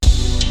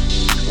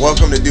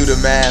Welcome to Do the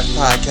Math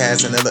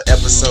Podcast, another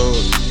episode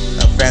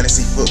of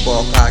Fantasy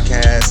Football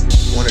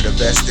Podcast, one of the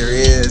best there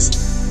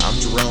is. I'm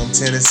Jerome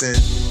Tennyson,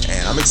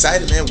 and I'm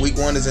excited, man. Week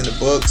 1 is in the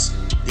books.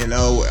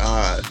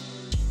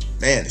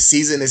 The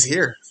season is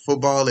here.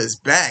 Football is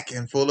back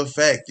in full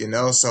effect,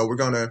 so we're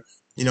going to,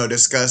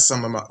 discuss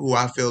some of who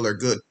I feel are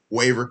good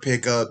waiver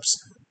pickups.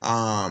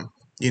 We're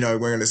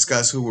going to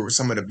discuss who were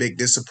some of the big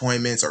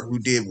disappointments or who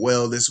did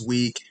well this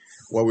week,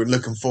 what we're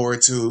looking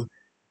forward to.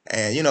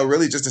 And,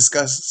 really just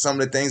discuss some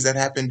of the things that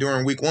happened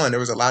during week 1. There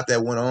was a lot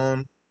that went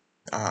on.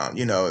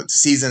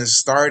 Season has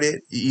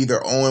started. You're either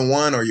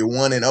 0-1 or you're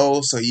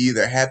 1-0. So you're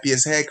either happy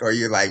as heck or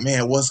you're like,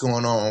 man, what's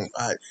going on?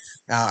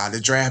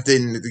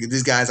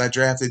 These guys I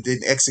drafted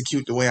didn't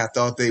execute the way I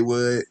thought they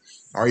would.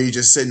 Or are you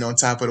just sitting on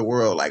top of the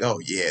world like, oh,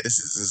 yeah, this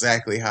is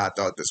exactly how I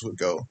thought this would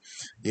go.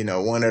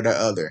 One or the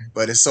other.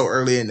 But it's so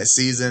early in the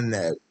season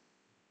that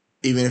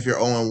even if you're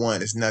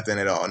 0-1, it's nothing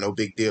at all. No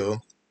big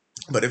deal.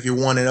 But if you're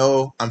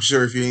 1-0, I'm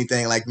sure if you're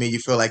anything like me, you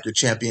feel like you're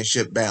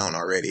championship bound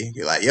already.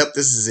 You're like, yep,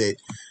 this is it.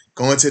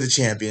 Going to the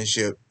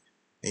championship,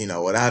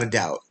 without a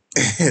doubt.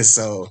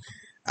 So,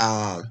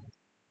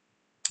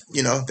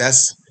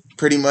 that's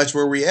pretty much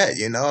where we're at,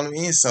 you know what I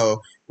mean?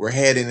 So we're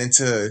heading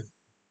into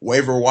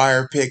waiver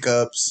wire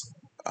pickups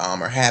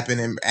are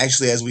happening.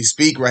 Actually, as we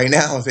speak right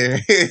now,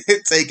 they're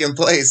taking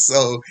place.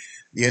 So,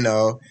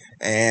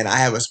 and I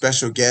have a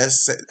special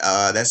guest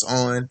that's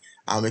on.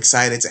 I'm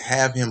excited to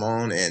have him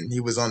on, and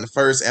he was on the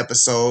first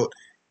episode.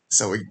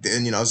 So,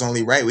 it's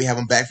only right we have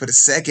him back for the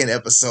second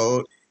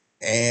episode.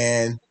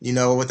 And,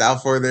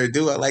 without further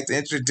ado, I'd like to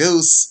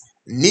introduce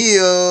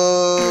Neil.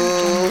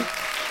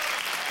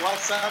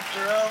 What's up,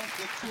 Jerome?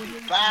 Good to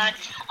be back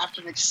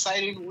after an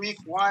exciting week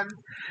 1.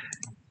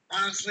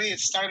 Honestly, it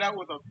started out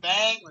with a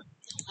bang with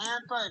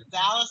Tampa and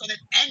Dallas, and it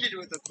ended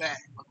with a bang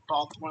with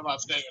Baltimore and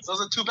Las Vegas. Those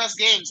are the 2 best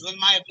games, in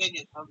my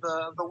opinion, of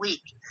the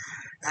week.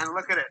 And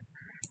look at it.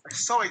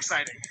 It's so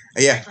exciting.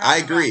 Yeah, I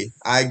agree.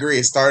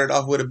 It started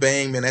off with a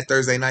bang, man. That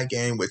Thursday night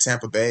game with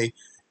Tampa Bay.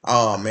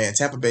 Oh, man,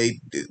 Tampa Bay,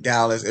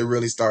 Dallas, it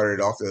really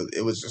started off.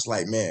 It was just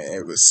like, man,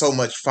 it was so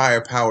much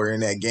firepower in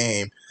that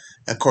game.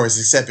 Of course,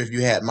 except if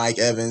you had Mike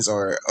Evans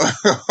or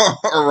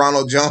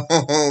Ronald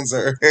Jones,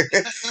 or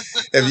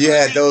if you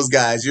had those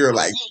guys, you were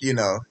like, you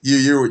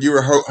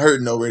were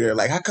hurting over there.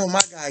 Like, how come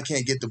my guy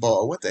can't get the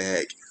ball? What the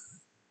heck?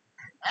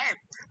 Hey,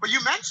 but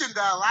you mentioned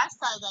last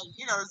time that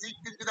Zeke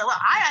didn't do that well.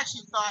 I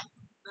actually thought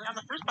on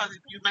the first part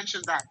you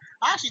mentioned that.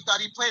 I actually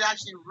thought he played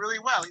really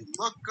well. He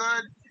looked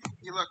good.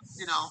 He looked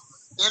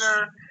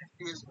thinner.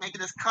 He was making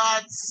his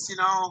cuts.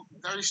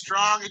 Very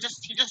strong. He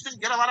just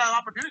didn't get a lot of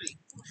opportunity.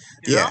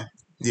 Yeah.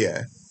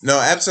 No,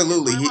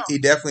 absolutely. He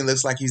definitely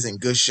looks like he's in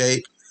good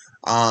shape.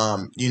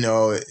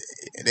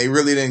 They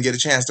really didn't get a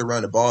chance to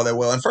run the ball that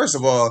well. And first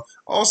of all,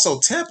 also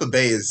Tampa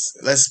Bay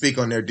let's speak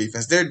on their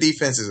defense. Their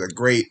defense is a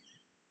great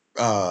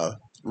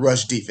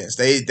rush defense.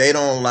 They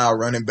don't allow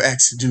running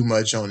backs to do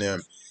much on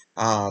them.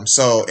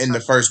 So in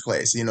the first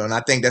place, and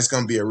I think that's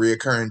going to be a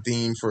reoccurring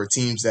theme for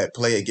teams that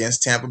play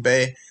against Tampa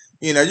Bay.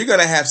 You're going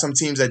to have some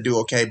teams that do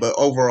okay, but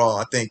overall,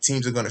 I think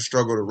teams are going to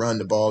struggle to run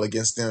the ball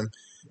against them.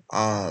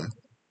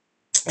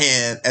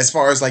 And as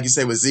far as, like you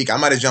say, with Zeke, I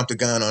might have jumped the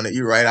gun on it.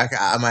 You're right.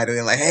 I might have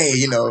been like, hey,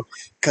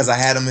 because I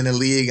had him in the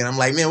league. And I'm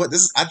like, man,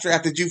 I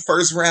drafted you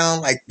first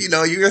round. Like,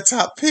 you're a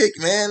top pick,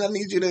 man. I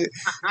need you to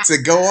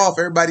go off.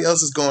 Everybody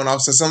else is going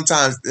off. So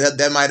sometimes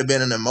that might have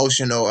been an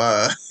emotional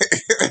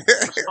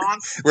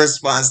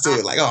response to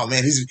it. Like, oh,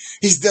 man,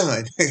 he's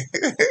done.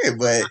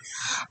 But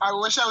I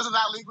wish I was in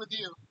that league with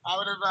you. I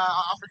would have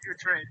offered you a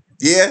trade.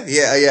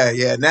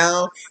 Yeah.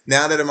 Now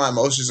that my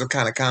emotions are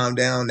kind of calmed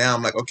down, now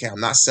I'm like, okay, I'm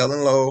not selling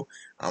low.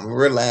 I'm going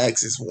to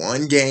relax. It's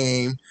one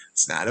game.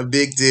 It's not a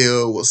big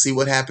deal. We'll see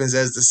what happens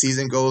as the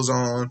season goes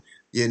on.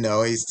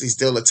 He's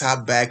still a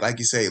top back. Like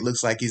you say, it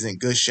looks like he's in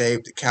good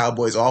shape. The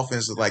Cowboys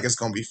offense looks like it's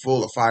going to be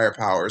full of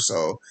firepower.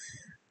 So,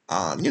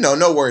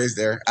 no worries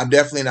there. I'm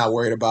definitely not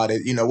worried about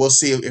it. We'll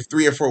see if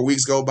 3 or 4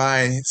 weeks go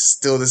by and it's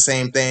still the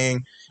same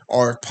thing,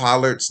 or if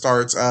Pollard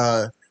starts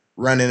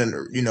running and,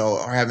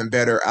 or having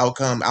better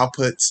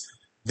outputs,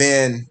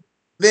 then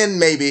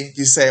maybe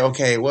you say,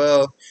 okay,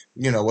 well,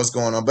 what's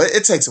going on. But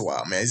it takes a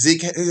while, man.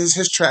 Zeke,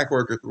 his track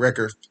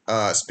record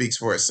speaks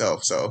for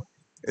itself. So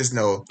there's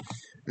no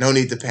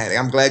need to panic.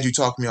 I'm glad you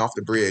talked me off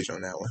the bridge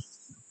on that one.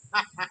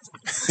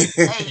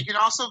 Hey, you can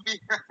also be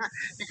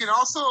 2-0, 0-2,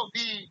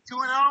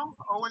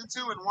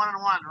 and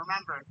 1-1.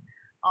 Remember,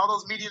 all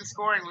those median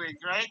scoring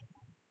leagues, right?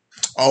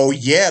 Oh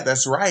yeah,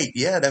 that's right.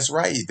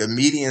 The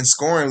median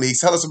scoring leagues.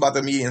 Tell us about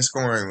the median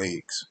scoring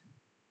leagues.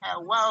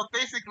 Well,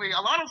 basically,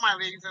 a lot of my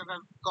leagues have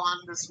gone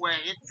this way.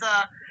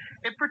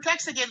 It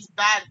protects against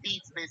bad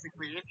beats,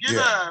 basically. If you're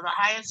the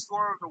highest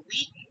scorer of the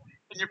week,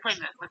 and you're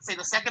putting, let's say,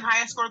 the second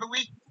highest score of the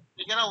week,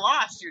 you get a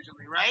loss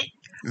usually, right?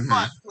 Mm-hmm.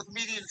 But with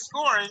median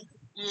scoring,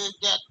 you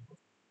get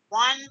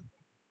 1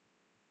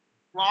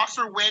 loss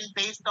or win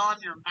based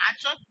on your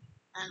matchup,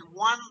 and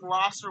 1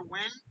 loss or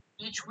win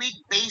each week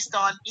based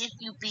on if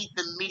you beat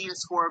the median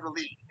score of the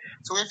league.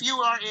 So if you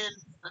are in,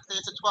 let's say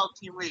it's a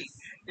 12-team league,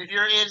 if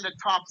you're in the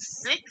top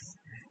 6,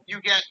 you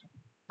get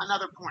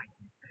another point.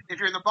 If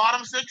you're in the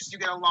bottom six, you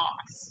get a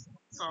loss.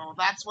 So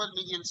that's what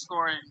median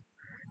scoring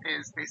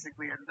is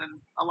basically. And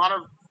then a lot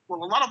of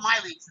my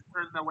leagues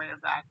turn the way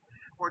of that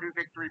or do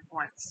victory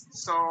points.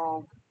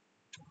 So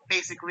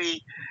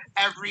basically,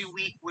 every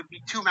week would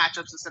be two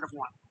matchups instead of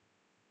one.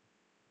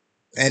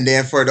 And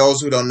then for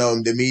those who don't know,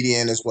 the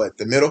median is what,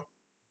 the middle?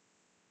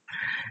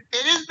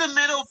 It is the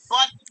middle,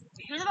 but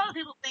here's a lot of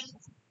people think.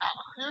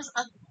 Here's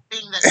a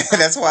thing that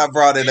That's why I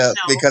brought it up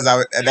know. because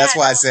that's Yeah,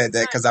 why I no, said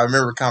that because I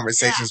remember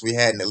conversations yeah, we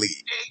had in the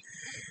league.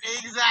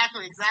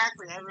 exactly.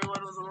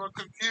 Everyone was a little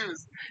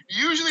confused.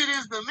 Usually it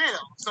is the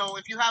middle. So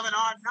if you have an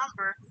odd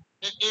number,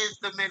 it is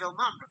the middle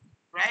number,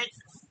 right?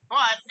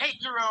 But hey,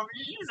 Jerome,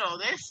 you know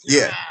this.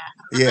 Yeah,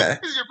 yeah.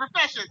 This is your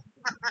profession.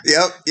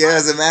 Yep, yeah. But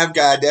As a math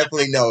guy, I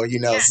definitely know,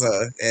 yeah, So,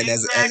 and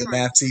as a exactly.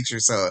 math teacher,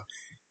 so.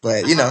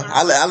 But 100%.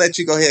 I'll let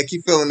you go ahead,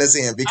 keep filling this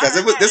in All because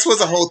right, this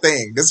was a whole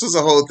thing. This was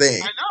a whole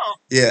thing. I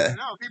Yeah.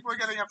 know. People are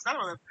getting upset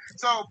with it.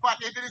 So, but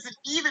if it is an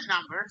even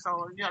number,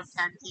 so you have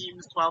 10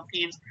 teams, 12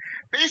 teams,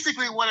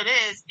 basically what it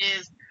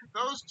is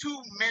those two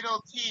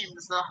middle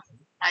teams,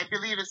 I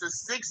believe it's the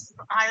sixth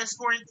highest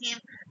scoring team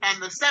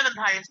and the seventh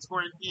highest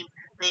scoring team,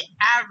 they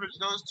average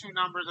those two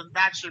numbers, and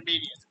that's your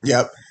median.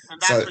 Yep.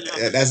 And So that's what you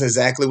have to that's do.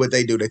 exactly what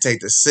they do. They take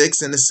the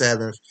sixth and the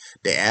seventh,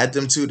 they add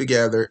them two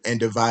together and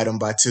divide them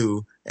by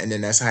two, and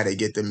then that's how they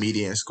get the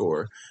median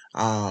score.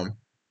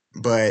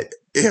 But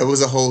it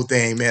was a whole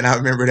thing, man. I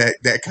remember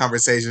that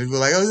conversation. People were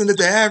like, "Oh, isn't it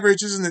the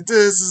average? Isn't it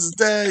this? Is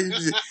that?"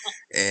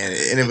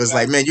 And it was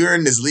like, Exactly. man, you're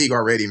in this league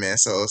already, man.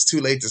 So it's too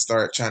late to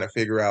start trying to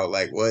figure out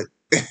like what,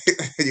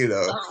 you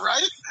know.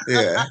 Right?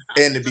 Yeah,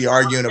 and to be Just a lot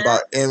of arguing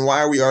about, care. and why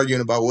are we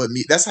arguing about what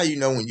that's how you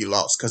know when you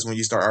lost, because when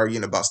you start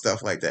arguing about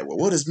stuff like that, well,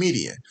 what is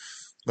median?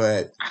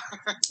 But It's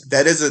not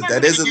that going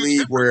to make is a a huge league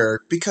difference. where,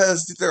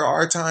 because there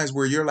are times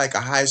where you're like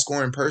a high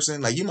scoring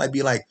person, like you might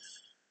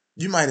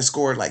have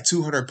scored like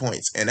 200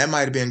 points, and that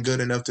might have been good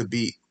enough to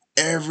beat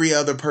every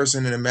other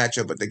person in the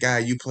matchup, but the guy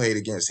you played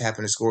against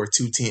happened to score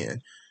 210. Yep.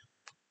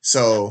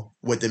 So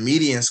what the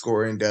median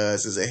scoring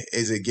does is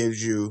it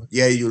gives you,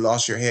 yeah, you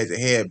lost your head to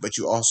head, but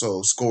you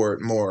also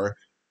scored more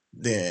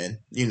than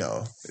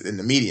than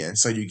the median,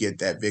 so you get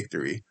that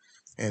victory.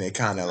 And it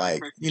kind of like,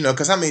 Exactly.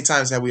 because how many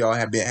times have we all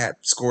have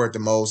scored the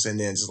most, and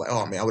then just like,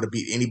 oh man, I would have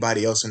beat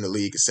anybody else in the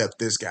league except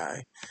this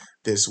guy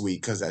this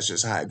week, because that's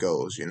just how it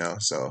goes.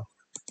 So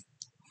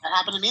That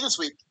happened to me this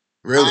week.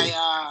 really,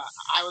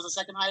 I was the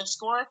second highest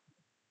scorer,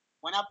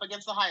 went up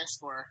against the highest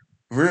scorer.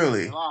 I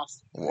really,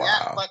 lost. Yeah,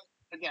 wow, but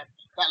again,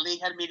 that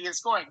league had median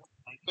scoring.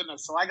 Thank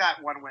goodness. So I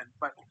got one win,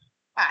 but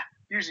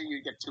usually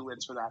you get two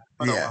wins for that.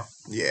 But oh yeah, well.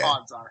 yeah,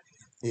 Odds are.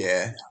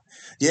 yeah,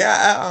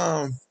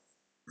 yeah.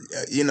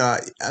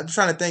 I'm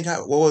trying to think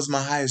what was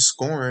my highest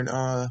scoring.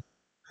 I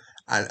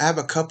have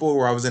a couple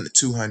where I was in the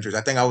 200s.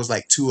 I think I was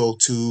like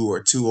 202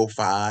 or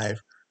 205,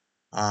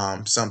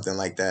 something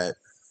like that.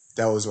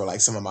 Those were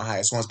like some of my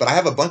highest ones. But I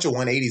have a bunch of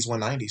 180s,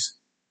 190s.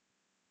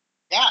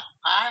 Yeah,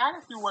 I had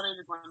a few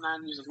 180s,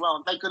 190s as well,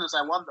 and thank goodness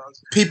I won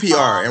those.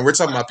 PPR, and we're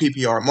talking But about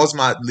PPR. Most of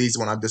my leagues,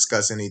 when I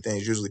discuss anything,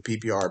 is usually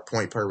PPR,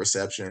 point per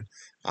reception.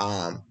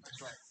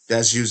 that's right.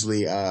 That's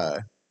usually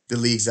the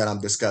leagues that I'm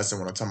discussing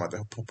when I'm talking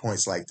about the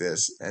points like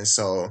this. And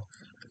so,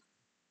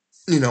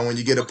 when you I'm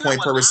get a looking at point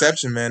what per I.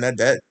 reception, man,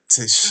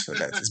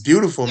 that's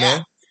beautiful, Yeah.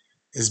 man.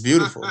 It's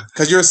beautiful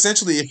because you're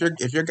essentially,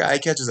 if your guy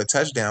catches a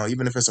touchdown,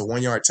 even if it's a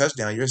 1 yard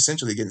touchdown, you're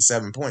essentially getting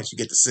 7 points. You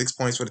get the 6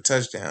 points for the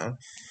touchdown,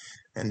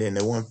 and then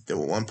the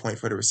 1 point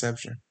for the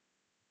reception.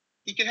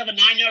 You can have a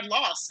 9-yard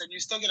loss and you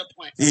still get a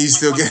point. You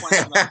still 6.1 get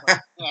points for that play.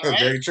 Yeah, right?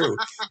 very true,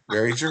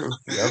 very true.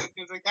 Yep.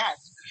 It's like that.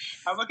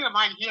 I'm looking at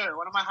mine here.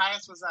 One of my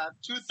highest was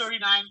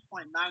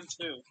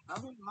 239.92.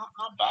 Not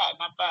bad,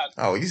 not bad.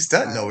 Oh, you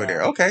stunting over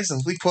there. Okay,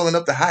 since we pulling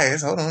up the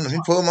highest, hold on, let me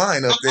pull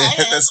mine up there.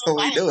 Yeah, That's what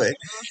we doing.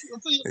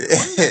 what do you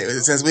guys do?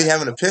 Since we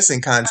having a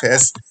pissing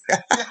contest.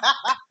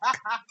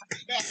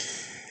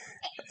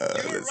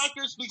 Your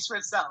record speaks for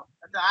itself.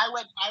 I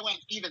went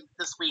even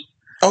this week.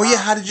 Oh yeah,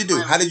 how did you In do?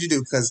 my How did league. you do?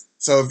 Because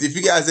if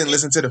you guys didn't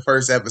listen to the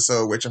first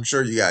episode, which I'm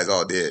sure you guys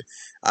all did,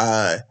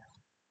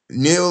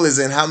 Neil is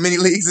in how many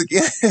leagues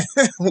again?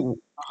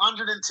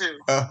 102.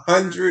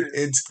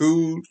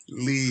 102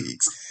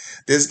 leagues.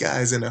 This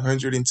guy's in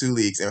 102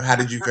 leagues. And how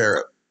did you fare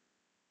up?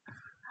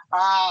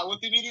 With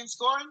the median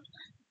scoring,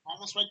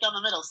 almost right down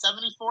the middle,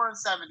 74 and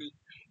 70.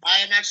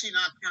 I am actually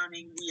not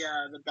counting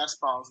the best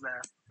balls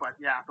there, but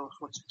yeah, those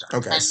which are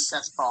Okay. 10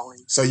 best ball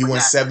leagues. So you But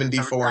went yeah,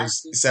 74 and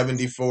dynasty.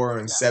 74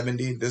 and Yeah.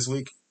 70 this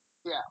week?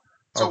 Yeah.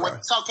 So Okay.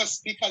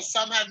 because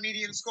some have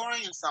median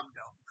scoring and some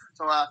don't.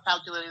 So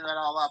calculating that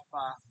all up,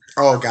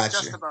 Oh, I was got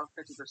just you. about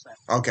 50%.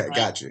 Okay, Right?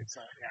 got you.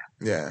 So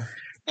Yeah.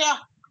 yeah.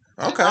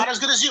 Okay. Not as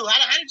good as you.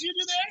 How did you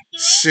do there?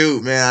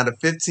 Shoot, man, out of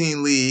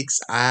 15 leagues,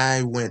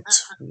 I went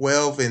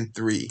 12 and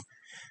 3.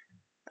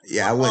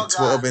 Yeah, I went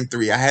 12 and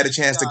 3. I had a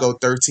chance to go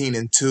 13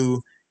 and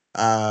 2.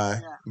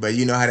 But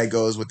you know how that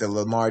goes with the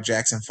Lamar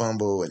Jackson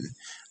fumble and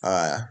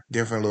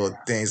different little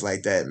things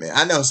like that, man.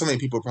 I know so many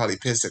people are probably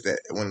pissed at that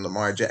when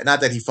Lamar Jackson, not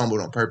that he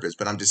fumbled on purpose,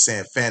 but I'm just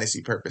saying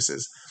fantasy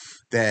purposes,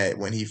 that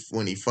when he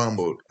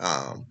fumbled,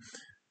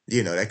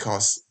 that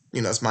costs.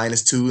 It's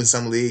 -2 in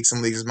some leagues.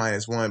 Some leagues is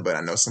 -1. But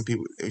I know some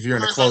people, if you're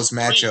in a Sometimes close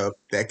that's 3. matchup,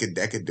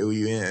 that could do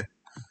you in.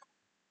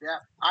 Yeah,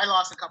 I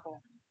lost a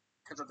couple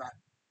because of that.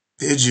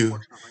 Did you?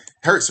 Unfortunately,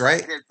 Hurts,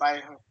 right? I did.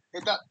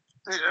 It does.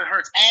 It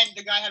hurts, and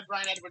the guy had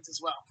Brian Edwards as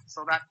well,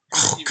 so that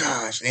Oh even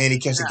gosh, and he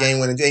catch the yeah, game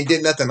winning. He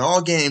did nothing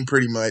all game,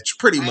 pretty much,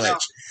 I know.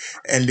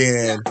 and Yeah,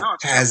 then no,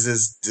 it's true.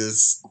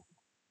 has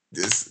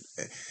this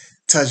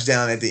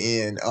touchdown at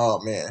the end. Oh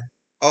man,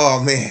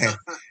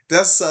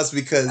 that sucks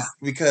Yeah.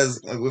 because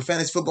with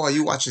fantasy football,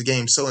 you watch the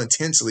game so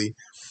intensely,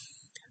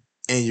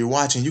 and you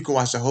can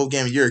watch the whole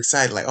game, and you're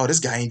excited, like, oh, this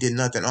guy ain't did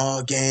nothing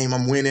all game.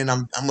 I'm winning.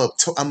 I'm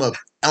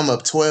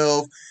up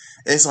 12.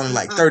 It's only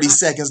like 30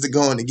 seconds to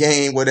go in the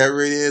game, whatever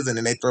it is, and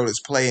then they throw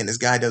this play, and this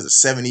guy does a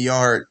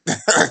 70-yard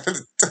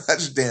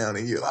touchdown,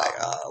 and you're like,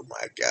 Wow. oh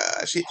my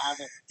gosh, Have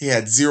it. he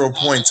had 0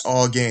 points And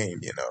all game.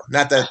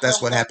 Not that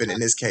that's what happened in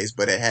this case,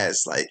 but it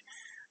has like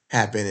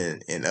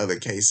happen in other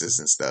cases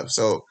and stuff.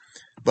 So,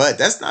 but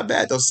that's not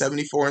bad though.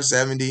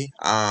 74-70.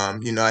 I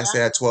yeah.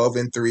 said at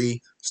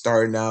 12-3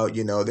 starting out.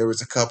 There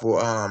was a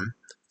couple.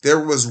 There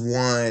was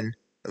one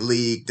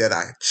league that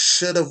I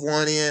should have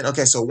won in.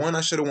 Okay, so one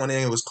I should have won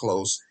in. It was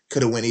close.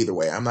 Could have went either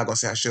way. I'm not gonna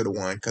say I should have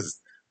won because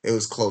it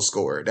was close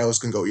score. That was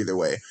gonna go either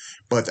way.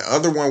 But the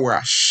other one where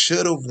I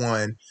should have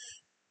won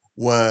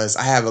was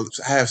I have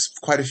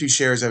quite a few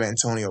shares of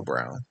Antonio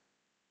Brown.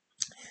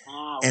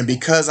 Oh, And okay.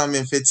 because I'm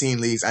in 15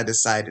 leagues, I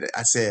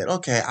said,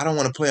 okay, I don't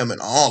want to play him in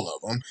all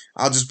of them.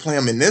 I'll just play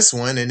him in this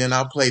one, and then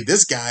I'll play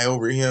this guy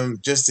over him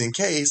just in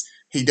case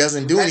he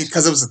doesn't do anything.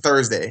 Because it was a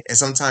Thursday, and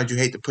sometimes you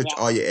hate to put Yeah.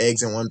 all your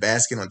eggs in one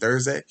basket on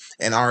Thursday.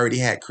 And I already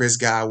had Chris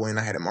Godwin,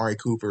 I had Amari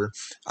Cooper,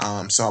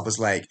 so I was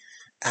like,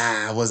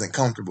 I wasn't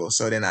comfortable.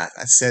 So then I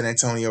said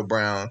Antonio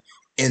Brown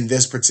in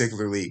this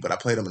particular league, but I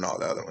played him in all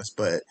the other ones.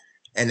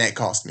 And that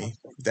cost me.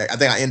 Okay. I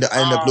think I ended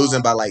up losing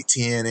Oh, by like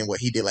 10, and what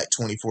he did like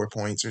 24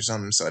 points or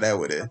something. So that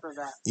would have, because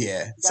of that.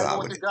 yeah. You So gotta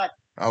go with your gut.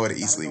 I would have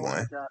Gotta easily go with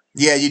won. your gut.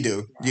 Yeah, Yeah.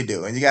 you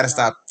do, and you got to Yeah.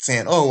 stop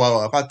saying, "Oh,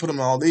 well, if I put them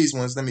in all these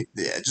ones,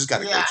 just got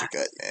to go Yeah. with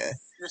your gut, man."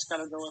 Just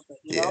gotta go with it.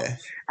 Yeah,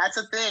 That's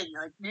the thing.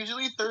 Like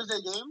usually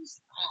Thursday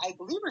games, I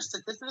believe are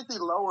statistically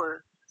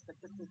lower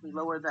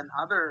than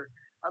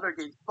other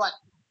games. But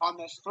on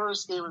the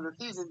first game of the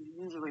season,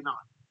 usually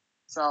not.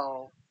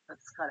 So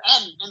that's kind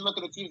of and look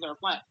at the teams that are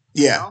playing.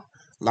 You yeah, know,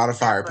 a lot of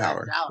Tampa and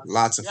firepower, Dallas.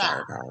 lots of Yeah,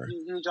 firepower.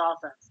 huge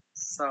offense.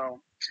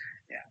 So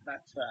yeah,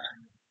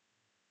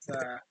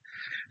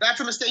 that's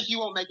a mistake you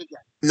won't make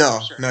again for No,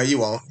 sure. no, you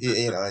won't.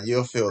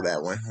 You'll feel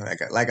that one.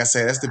 Like I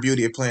said, that's the Yeah.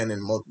 beauty of playing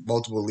in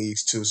multiple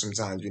leagues too.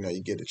 Sometimes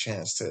you get a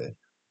chance to.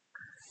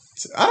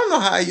 I don't know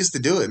how I used to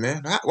do it,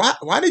 man.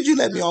 Why did you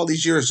let me all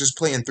these years just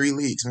play in 3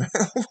 leagues, man?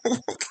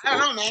 I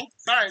don't know, man.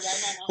 Sorry,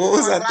 man. What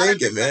was I'm I glad I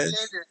thinking, took that man?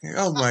 behavior.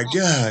 Oh my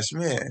gosh,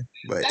 man!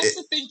 But That's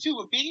the thing too,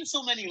 with being in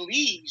so many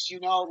leagues,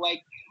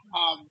 like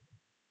um,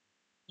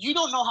 you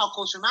don't know how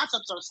close your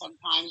matchups are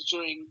sometimes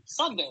during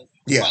Sunday.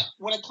 yeah, But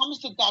when it comes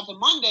to down to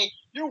Monday,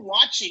 you're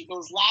watching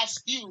those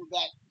last few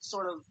that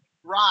sort of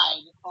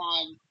ride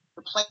on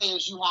the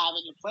players you have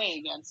and you're playing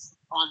against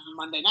on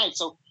Monday night.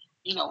 So,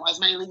 as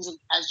many leagues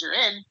as you're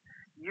in,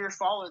 you're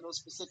following those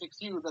specific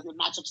few that the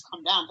matchups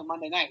come down to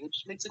Monday night,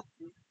 which makes it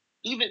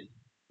even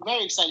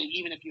very exciting,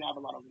 even if you have a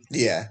lot of leagues.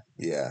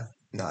 yeah.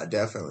 No,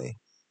 definitely.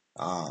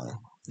 Um,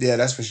 yeah,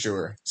 that's for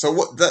sure. So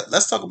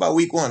let's talk about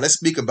week one. Let's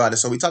speak about it.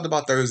 So we talked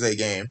about Thursday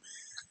game.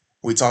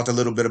 We talked a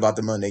little bit about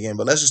the Monday game,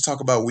 but let's just talk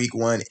about week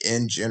one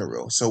in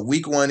general. So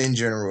week one in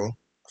general.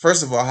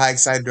 First of all, how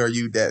excited are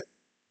you that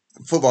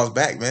football's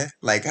back, man?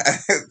 Like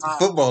Uh,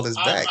 football is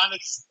back. I'm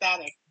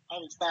ecstatic.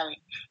 I'm ecstatic.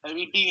 I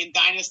mean, being in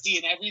Dynasty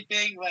and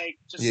everything, like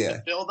just Yeah.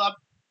 the build up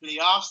to the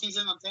off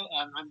season.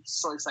 I'm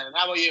so excited.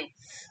 How about you?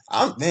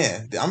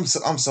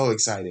 I'm so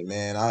excited,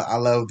 man. I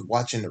loved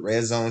watching the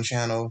Red Zone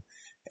channel,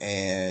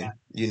 and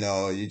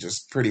Yeah. you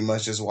just pretty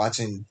much just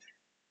watching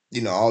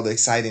all the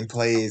exciting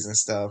plays and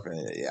stuff,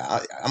 and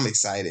yeah, I'm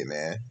excited,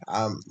 man.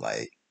 I'm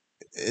like,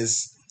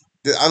 it's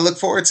I look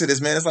forward to this,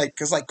 man. It's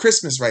like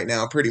Christmas right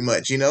now, pretty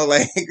much,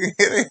 like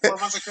 4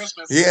 months of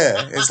Christmas.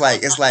 yeah, it's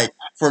like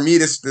for me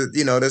this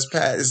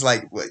past it's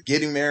like what,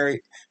 getting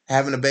married,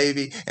 having a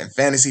baby, and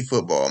fantasy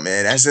football,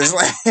 man. That's just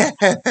like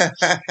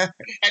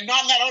And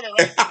not in that order,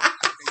 right?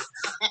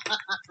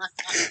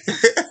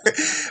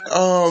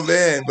 oh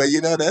man, but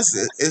that's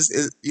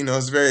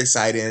it's very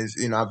exciting.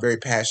 I'm very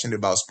passionate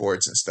about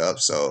sports and stuff,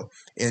 so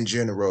in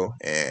general,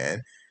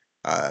 and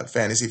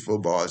fantasy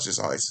football is just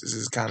always this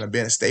has kind of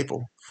been a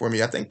staple for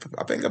me. I think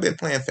I've been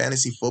playing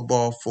fantasy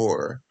football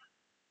for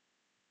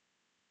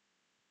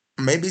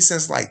maybe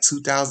since like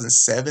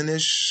 2007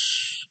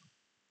 ish,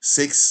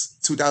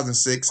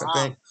 2006, I Wow.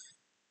 think.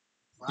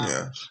 Wow.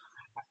 Yeah.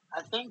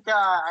 I think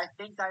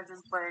I've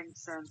been playing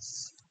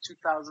since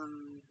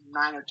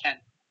 2009 or 10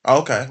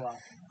 Okay. as well.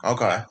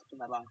 Okay. Yeah, it's been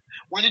that long.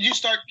 When did you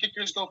start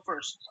Kickers Go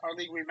First? Our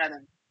league we met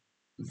in.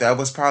 That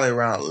was probably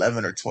around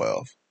 11 or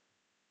 12.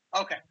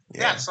 Okay.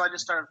 Yeah, Yeah. so I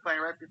just started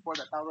playing right before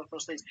that. That was the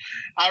first league.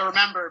 I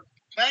remember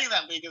playing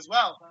that league as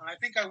well. And I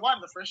think I won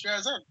the first year I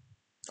was in.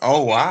 Oh That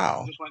game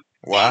wow, just went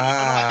crazy. Oh no, I think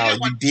wow! I You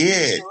won 2 weeks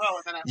did, in a row,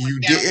 and then I went you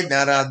did. downhill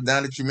Now from there.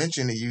 now that you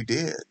mention it, you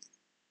did.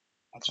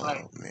 That's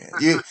right. Oh man,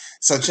 you.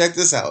 So check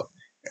this out.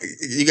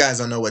 You guys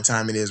don't know what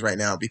time it is right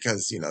now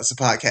because it's a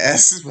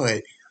podcast,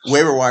 but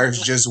waiver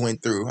wires just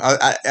went through.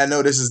 I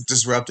know this is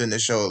disrupting the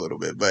show a little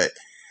bit, but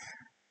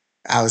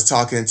I was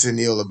talking to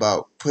Neil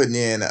about putting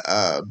in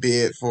a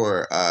bid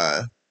for.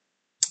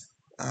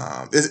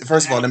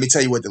 First of all, let me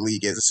tell you what the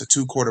league is. It's a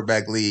 2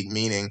 quarterback league,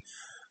 meaning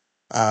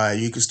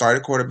you can start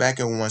a quarterback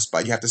in one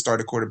spot. You have to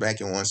start a quarterback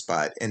in one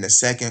spot, and the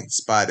second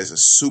spot is a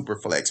super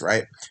flex,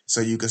 right? So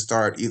you can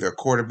start either a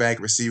quarterback,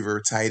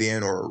 receiver, tight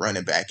end, or a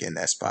running back in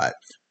that spot.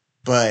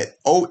 But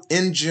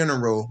in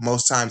general,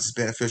 most times it's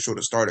beneficial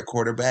to start a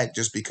quarterback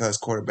just because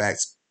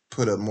quarterbacks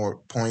put up more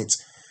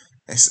points,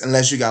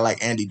 unless you got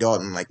like Andy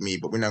Dalton like me.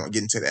 But we're not gonna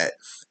get into that.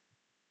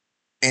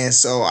 And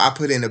so I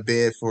put in a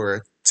bid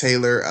for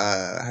Taylor.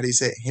 How do you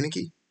say it?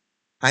 Heineke?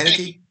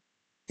 Heineke.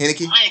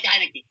 Heineke? Heineke?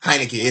 Heineke.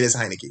 Heineke. It is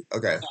Heineke.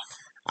 Okay.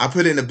 I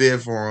put in a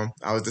bid for him.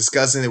 I was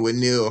discussing it with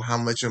Neil how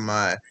much of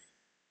my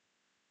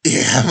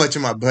how much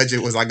of my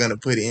budget was I gonna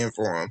put in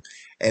for him.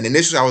 And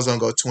initially I was gonna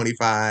go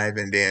 25,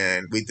 and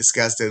then we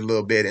discussed it a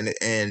little bit.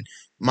 And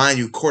mind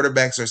you,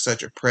 quarterbacks are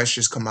such a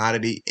precious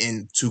commodity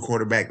in 2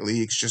 quarterback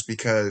leagues, just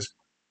because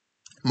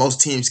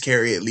most teams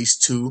carry at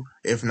least 2,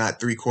 if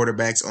not 3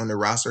 quarterbacks on their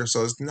roster,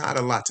 so it's not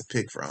a lot to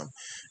pick from.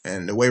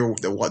 And the way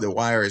the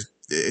wire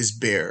is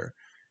bare.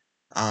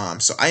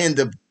 So I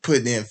ended up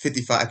putting in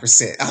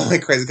 55%. I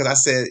went crazy because I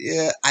said,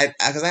 yeah,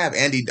 because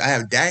I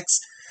have Dax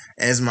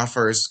as my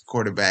first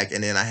quarterback,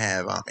 and then I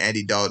have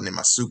Andy Dalton in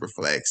my super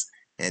flex,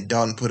 and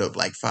Dalton put up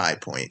like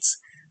 5 points.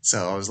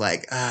 So I was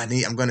like,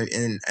 I'm gonna,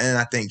 and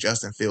I think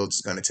Justin Fields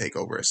is gonna take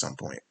over at some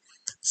point.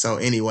 So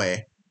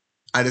anyway,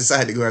 I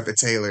decided to go after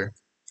Taylor.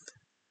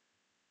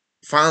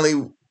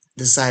 Finally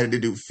decided to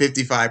do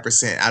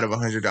 55% out of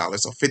 $100.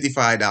 So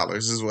 $55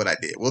 is what I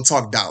did. We'll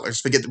talk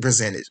dollars, forget the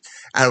percentage.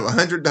 Out of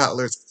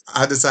 $100,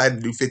 I decided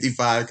to do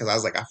 55 because I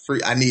was like,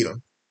 I need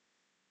them.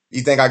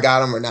 You think I got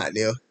them or not,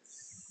 Neil?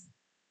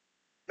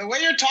 The way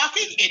you're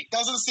talking, it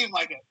doesn't seem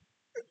like it.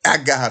 I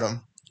got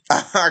them.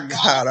 I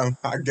got them.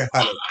 I got them.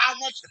 How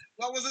much?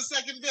 What was the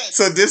second bid?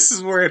 So this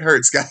is where it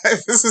hurts,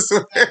 guys. This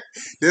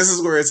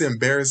is where it's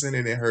embarrassing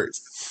and it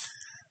hurts.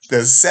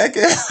 The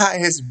second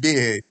highest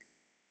bid.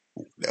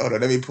 Hold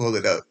on, let me pull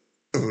it up.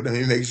 Ooh, let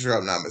me make sure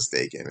I'm not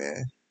mistaken,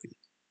 man.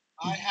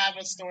 I have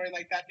a story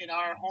like that in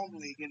our home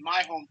league, in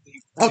my home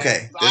league.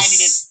 Okay, I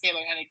needed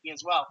Taylor Heineke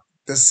as well.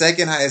 The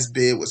second highest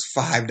bid was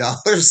 $5.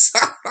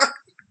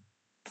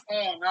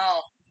 Oh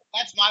no,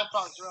 that's my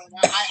fault, Jerome.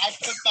 I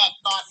put that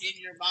thought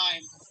in your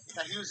mind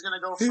that he was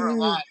gonna go for a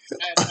lot.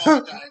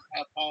 I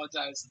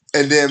apologize.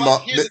 And then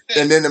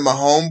my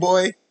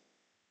homeboy,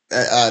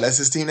 Yeah. that's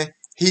his team name.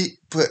 He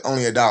put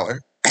only $1.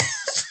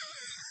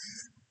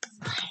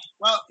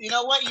 Well, you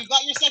know what? You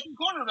got your second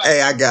quarterback.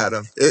 Hey, I got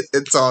him.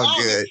 It's all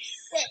good.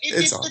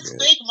 It's all good.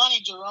 Fake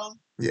money, Jerome.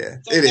 Yeah,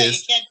 okay. It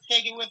is. You can't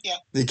take it with you.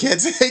 You can't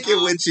take it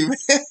with you,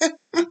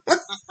 man.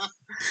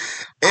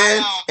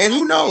 and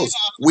who knows?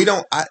 We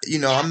don't.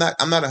 I'm not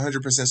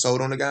 100%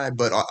 sold on the guy,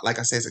 but like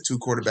I said, it's a 2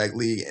 quarterback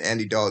league, and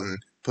Andy Dalton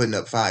putting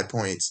up 5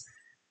 points.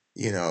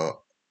 I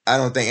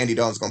don't think Andy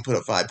Dalton's gonna put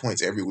up 5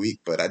 points every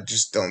week, but I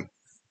just don't.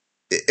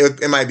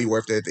 It might be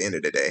worth it at the end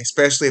of the day,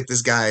 especially if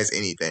this guy is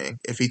anything.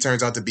 If he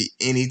turns out to be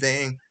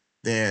anything,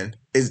 then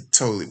it's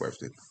totally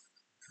worth it.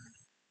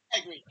 I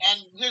agree.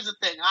 And here's the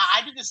thing: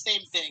 I did the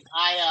same thing.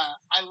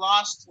 I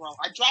lost. Well,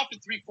 I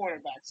drafted 3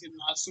 quarterbacks in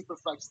a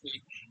Superflex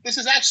league. This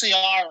is actually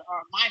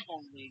my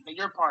home league that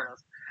you're part of,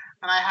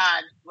 and I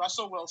had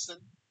Russell Wilson,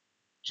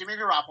 Jimmy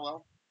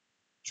Garoppolo,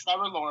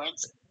 Trevor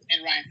Lawrence,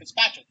 and Ryan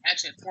Fitzpatrick. I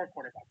actually had 4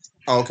 quarterbacks.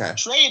 Okay.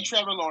 Traded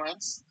Trevor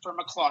Lawrence for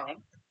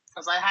McLaurin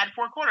because I had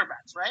 4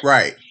 quarterbacks. Right.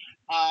 Right.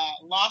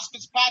 Lost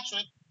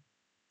Fitzpatrick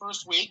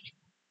first week,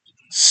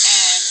 and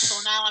so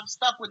now I'm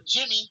stuck with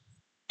Jimmy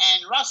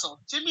and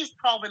Russell. Jimmy's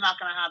probably not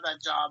going to have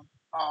that job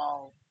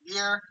all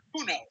year.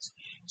 Who knows?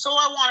 So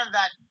I wanted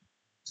that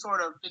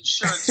sort of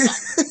insurance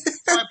factor.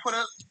 So I put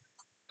a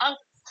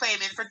claim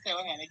in for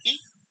Taylor Heineke,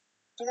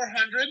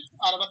 400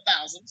 out of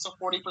 1,000, so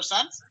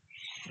 40%.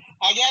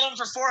 I get him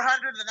for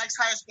 400. The next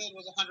highest bid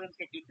was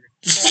 153.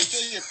 So I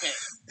feel your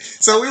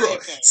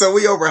pain. So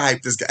we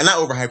overhyped this guy. Not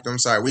overhyped him. I'm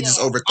sorry. We just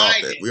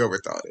overthought it. We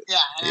overthought it. Yeah,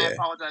 and I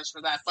apologize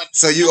for that. But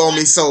so you owe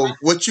me. So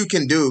what you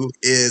can do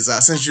is,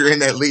 since you're in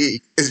that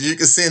league, is you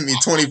can send me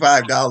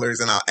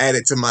 $25 and I'll add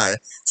it to my.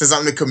 Since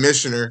I'm the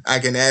commissioner, I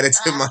can add it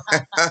to my.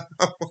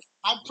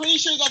 I'm pretty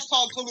sure that's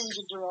called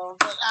collusion, Jerome.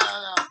 But I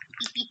don't know.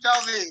 You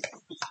tell me.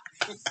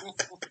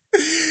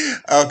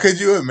 Could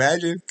you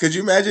imagine? Could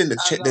you imagine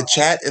the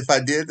chat if I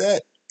did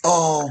that?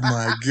 Oh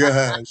my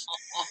gosh!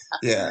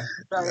 Yeah.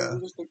 We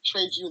just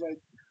trade you like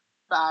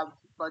Fab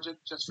budget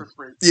just for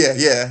free.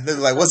 Yeah. They're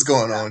like, what's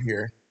going on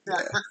here?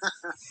 Yeah.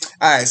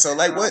 All right. So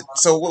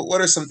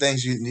what are some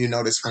things you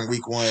noticed from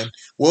week 1?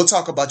 Let's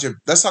talk about your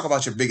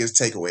biggest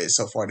takeaways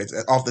so far that's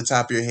off the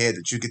top of your head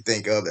that you could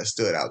think of that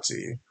stood out to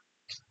you.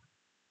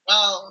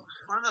 Well,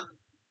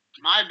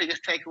 my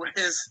biggest takeaway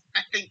is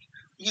I think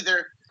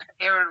either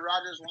Aaron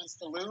Rodgers wants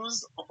to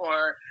lose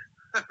or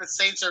the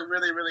Saints are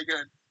really, really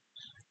good.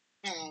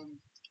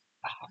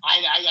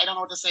 I don't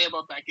know what to say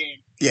about that game.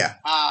 Yeah.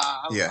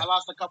 I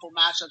lost a couple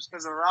matchups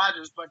because of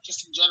Rodgers, but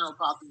just in general,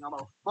 talking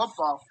about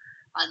football,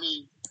 I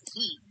mean,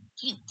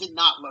 he did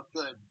not look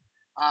good.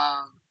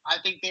 I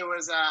think there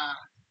was a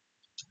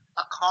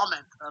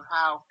comment of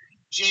how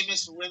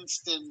Jameis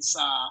Winston's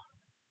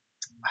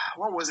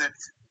what was it?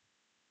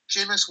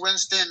 Jameis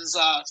Winston's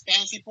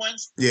fantasy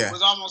points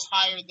was almost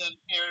higher than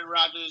Aaron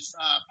Rodgers'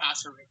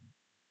 passer rate.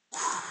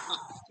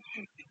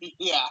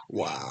 Yeah.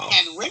 Wow.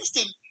 And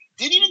Winston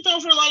didn't even throw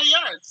for a lot of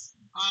yards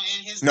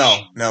in his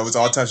game. No, it was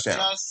all touchdown.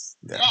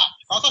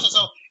 All touchdown.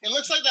 So it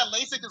looks like that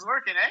LASIK is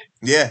working, eh?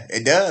 Yeah,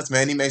 it does,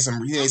 man. He made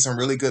some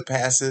really good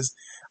passes.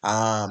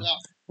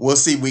 We'll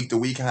see week to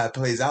week how it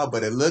plays out,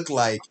 but it looked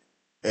like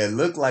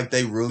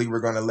they really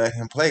were going to let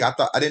him play. I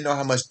didn't know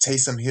how much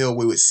Taysom Hill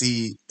we would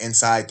see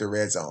inside the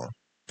red zone.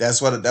 That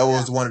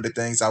was one of the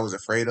things I was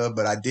afraid of,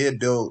 but I did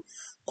build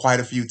quite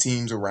a few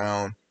teams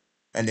around,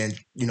 and then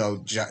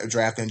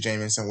drafting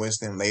Jameis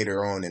Winston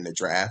later on in the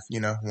draft.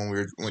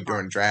 When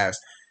during drafts.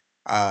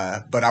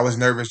 But I was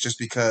nervous just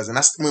because, and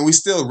we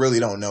still really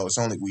don't know. It's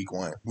only week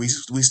 1. We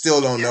still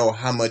don't know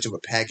how much of a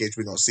package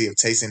we're gonna see of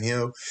Taysom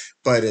Hill.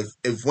 But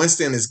if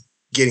Winston is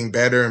getting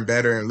better and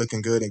better and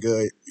looking good and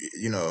good,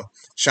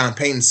 Sean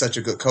Payton's such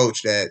a good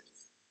coach that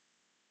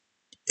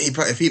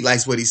if he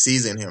likes what he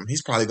sees in him,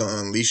 he's probably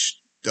gonna unleash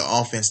the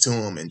offense to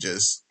him and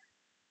just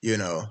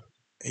he'll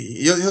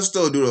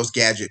still do those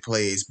gadget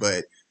plays,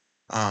 but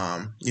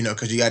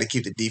because you got to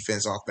keep the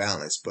defense off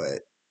balance,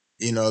 but.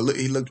 He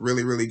looked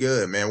really, really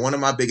good, man. One of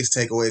my biggest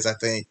takeaways, I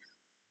think,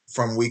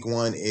 from week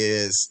 1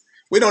 is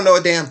we don't know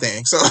a damn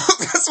thing. So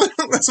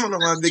that's one of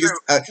my biggest.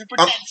 We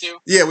pretend to.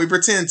 Yeah, we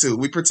pretend to.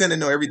 We pretend to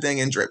know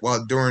everything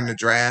during the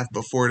draft,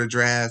 before the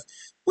draft.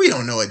 We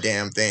don't know a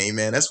damn thing,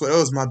 man. That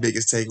was my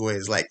biggest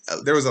takeaway. Like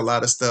there was a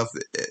lot of stuff,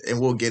 and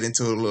we'll get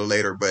into it a little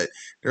later. But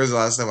there was a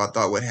lot of stuff I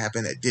thought would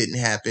happen that didn't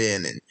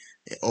happen,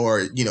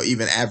 or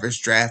even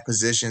average draft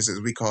positions,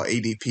 as we call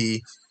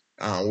ADP.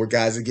 Where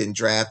guys are getting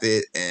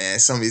drafted,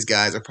 and some of these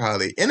guys are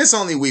probably, and it's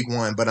only week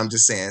 1, but I'm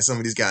just saying some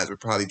of these guys were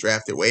probably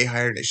drafted way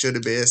higher than they should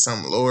have been,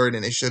 some lower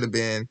than they should have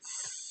been.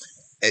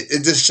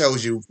 It just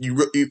shows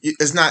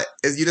it's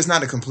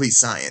not a complete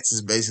science.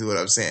 Is basically what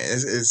I'm saying.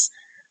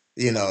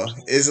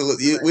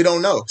 We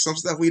don't know some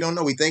stuff. We don't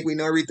know. We think we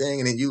know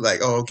everything, and then you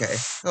like, oh okay.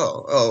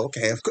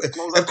 Of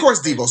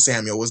course, Deebo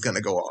Samuel was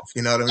gonna go off.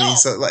 You know what I mean?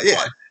 So like,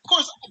 yeah. Of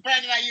course,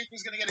 Brandon Ayuk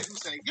was gonna get a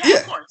goose egg.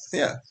 Yeah, of course.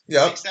 Yeah.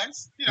 That makes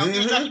sense. He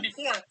was drafted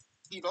before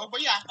Deebo,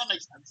 but yeah, that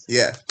makes sense.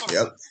 Yeah.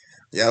 Yep.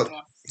 Yeah.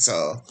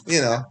 So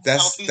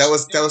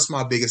that was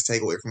my biggest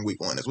takeaway from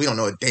week 1 is we don't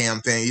know a damn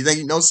thing. You think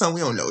you know something?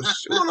 We don't know.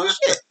 We don't know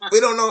shit.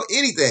 We don't know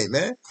anything,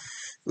 man.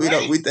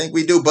 We think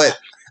we do, but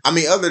I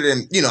mean, other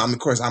than of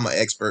course I'm an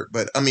expert,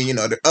 but I mean,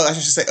 I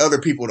should say other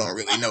people don't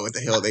really know what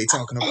the hell they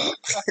talking about.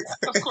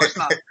 Of course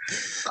not.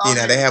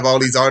 They have all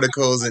these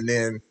articles, and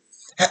then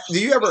have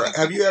you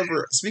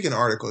ever speaking of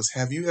articles,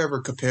 have you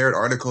ever compared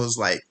articles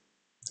like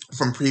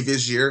from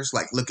previous years?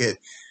 Like look at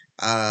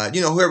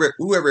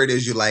whoever it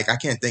is you like. I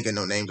can't think of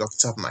no names off the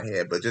top of my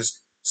head, but just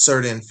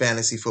certain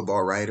fantasy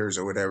football writers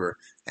or whatever,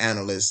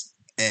 analysts,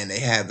 and they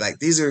have like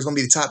these are going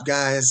to be the top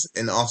guys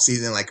in the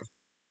offseason, like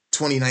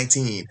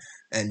 2019,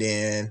 and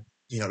then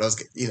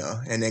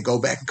and then go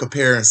back and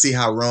compare and see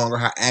how wrong or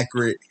how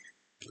accurate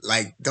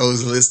like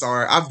those lists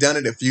are. I've done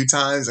it a few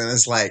times, and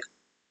it's like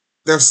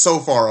they're so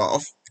far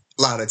off.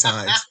 A lot of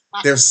times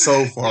they're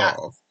so far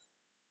off.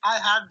 I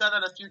have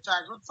done it a few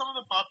times with some of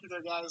the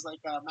popular guys like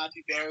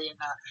Matthew Berry and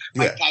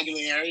Mike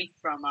Cagliari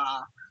from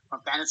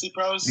Fantasy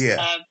Pros.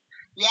 Yeah.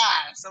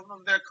 And some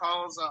of their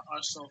calls are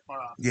so far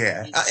off.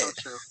 Yeah. It's so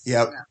true.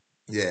 Yep.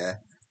 Yeah.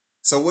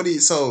 So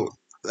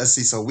let's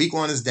see. So week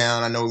 1 is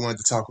down. I know we wanted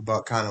to talk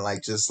about kind of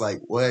like just like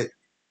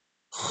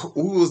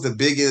who was the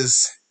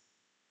biggest,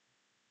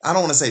 I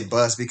don't want to say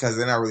bust because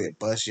they're not really a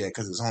bust yet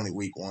because it's only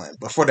week 1.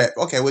 But for that,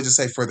 okay, we'll just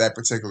say for that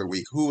particular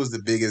week, who was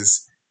the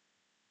biggest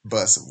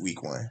bust of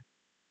week 1?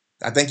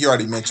 I think you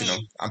already mentioned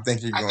him. I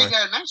think I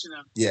mentioned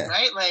him. Yeah.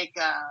 Right? Like,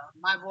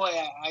 my boy,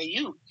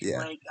 Ayuk. Yeah.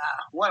 Like,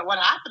 what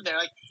happened there?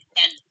 Like,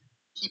 and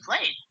he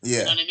played. Yeah.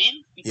 You know what I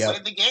mean? He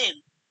played the game.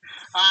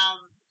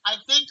 I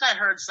think I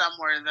heard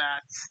somewhere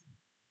that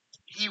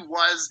he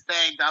was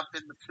banged up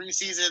in the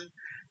preseason.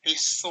 They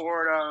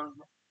sort of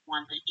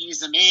wanted to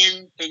ease him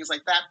in, things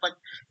like that. But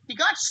he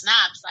got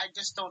snaps. I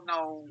just don't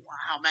know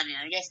how many.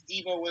 I guess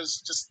Deebo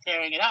was just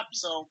tearing it up,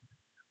 so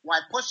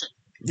why push it?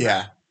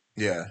 Yeah.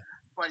 Yeah.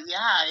 But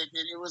yeah,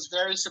 it was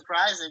very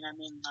surprising. I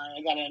mean,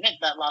 I got to admit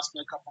that lost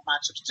me a couple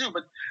matchups too.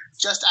 But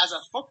just as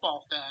a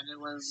football fan, it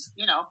was,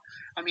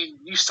 I mean,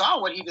 you saw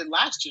what he did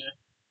last year,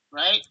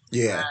 right?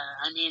 Yeah.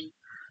 I mean,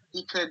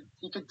 he could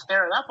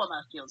tear it up on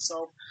that field.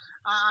 So,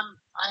 I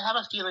have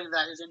a feeling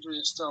that his injury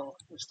is still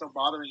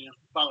bothering him.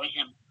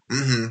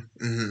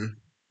 Mm-hmm.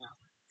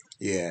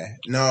 Yeah.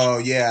 No.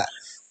 Yeah.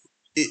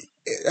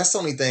 That's the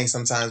only thing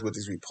sometimes with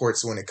these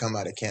reports when they come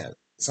out of camp.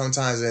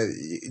 Sometimes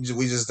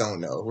we just don't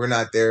know. We're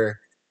not there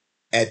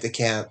at the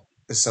camp.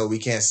 so we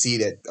can't see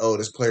that. Oh,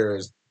 this player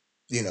is,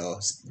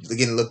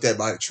 getting looked at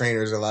by the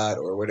trainers a lot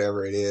or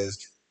whatever it is.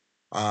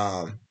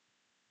 Um,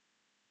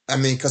 I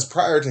mean, because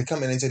prior to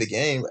coming into the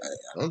game,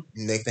 I don't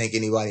think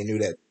anybody knew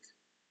that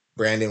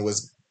Brandon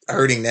was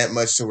hurting that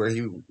much to where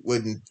he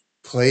wouldn't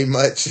play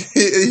much.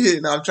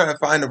 I'm trying to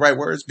find the right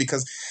words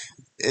because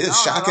it No, was not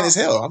at shocking all. as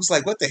hell. I was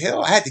like, "What the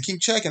hell?" I had to keep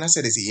checking. I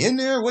said, "Is he in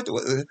there? What?"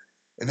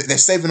 And they're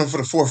saving him for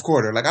the fourth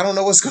quarter. Like I don't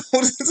know what's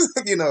going.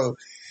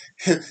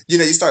 You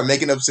start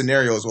making up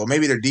scenarios. Well,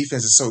 maybe their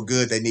defense is so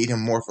good they need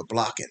him more for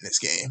blocking this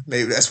game.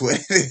 Maybe that's what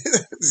it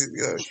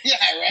is. Yeah,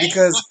 right.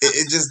 Because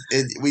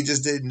we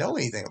just didn't know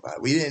anything about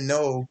it. We didn't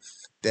know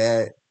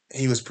that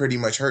he was pretty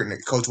much hurt and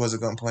the coach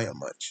wasn't going to play him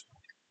much.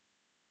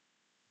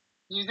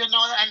 You didn't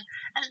know that,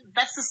 and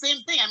that's the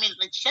same thing. I mean,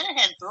 like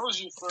Shanahan throws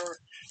you for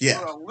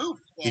a loop.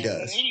 He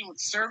does. Even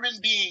with Sermon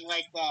being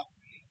like the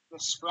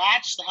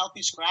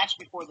healthy scratch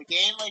before the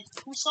game, like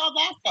who saw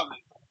that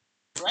coming,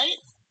 right?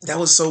 That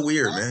was so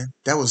weird, man.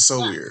 That was so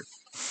weird.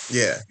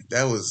 Yeah,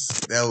 that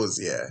was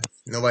yeah.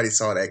 Nobody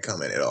saw that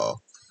coming at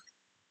all.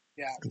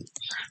 Yeah.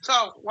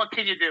 So what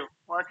can you do?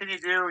 What can you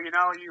do?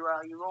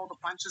 You roll the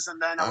punches,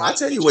 and then I'll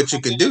tell you what you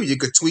can do. You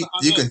could tweet.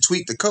 You can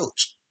tweet the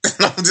coach.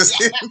 I'm just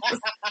kidding.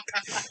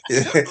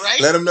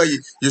 Right? Let them know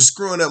you're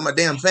screwing up my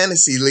damn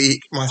fantasy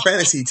league, my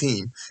fantasy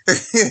team.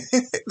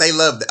 They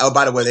love that. Oh,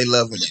 by the way, they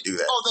love when you do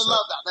that. Oh, they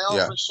love that.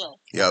 They for sure.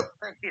 Yep.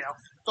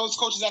 Those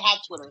coaches that have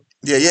Twitter.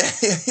 Yeah.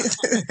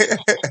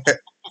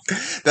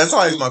 That's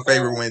always my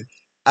favorite when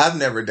I've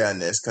never done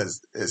this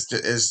because it's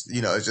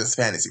just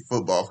fantasy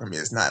football for me.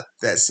 It's not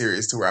that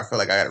serious to where I feel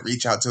like I got to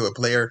reach out to a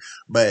player.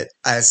 But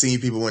I've seen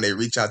people when they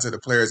reach out to the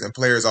players, and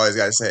players always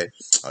got to say,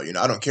 "Oh,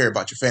 I don't care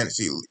about your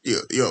fantasy,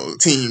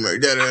 team or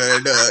da da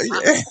da."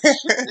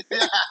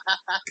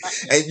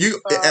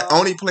 And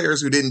only players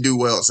who didn't do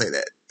well say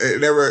that. It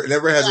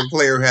never has a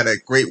player who had a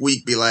great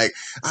week be like,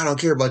 "I don't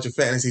care about your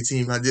fantasy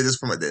team. I did this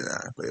for my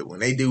dinner." But when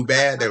they do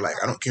bad, they're like,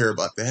 "I don't care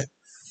about that.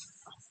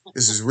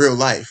 This is real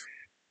life."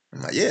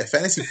 I'm like, yeah,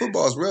 fantasy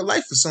football is real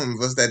life for some of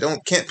us that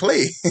can't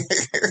play.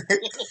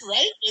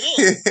 Right? It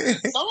is.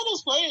 Some of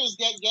those players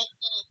get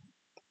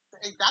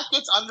that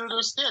gets under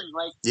their skin.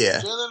 Like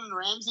Jalen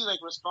Ramsey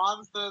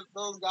responds to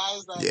those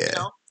guys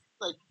that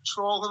like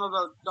troll him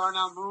about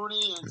Darnell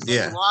Mooney and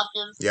Sammy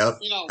Watkins. Yep.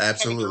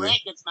 Absolutely. Kevin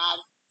Durant gets mad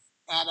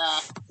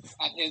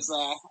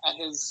at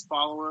his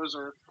followers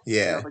or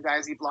the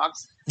guys he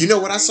blocks. You know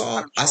what I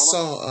saw? I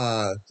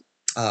saw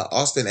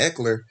Austin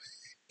Eckler.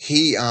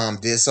 He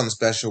did something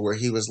special where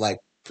he was like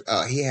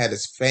he had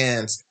his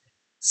fans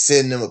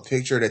send them a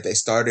picture that they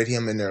started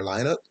him in their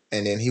lineup,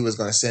 and then he was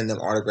going to send them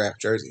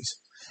autographed jerseys.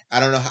 I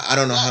don't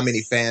know how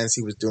many fans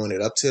he was doing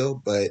it up till,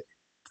 but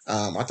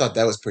I thought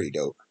that was pretty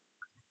dope.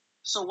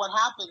 So what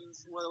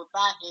happens with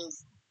that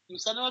is you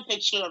send him a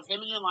picture of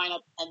him in your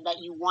lineup and that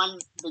you won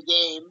the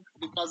game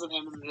because of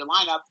him in your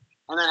lineup,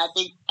 and then I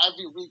think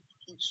every week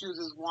he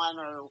chooses one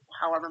or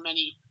however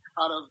many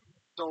out of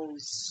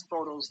those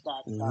photos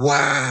that.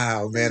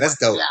 Wow, man, that's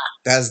dope. Yeah.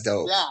 That's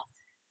dope. Yeah.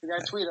 You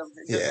gotta tweet him.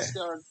 Yeah.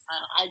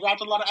 I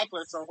grabbed a lot of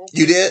Eckler, so hopefully.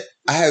 You did?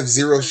 I have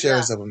 0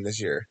 shares of him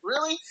this year.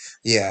 Really?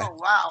 Yeah. Oh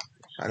wow.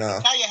 I know. I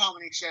can tell you how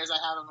many shares I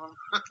have of him.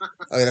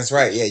 Oh, that's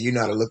right. Yeah, you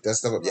know how to look that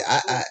stuff up.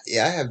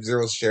 Yeah, I have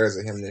 0 shares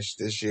of him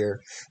this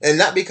year, and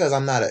not because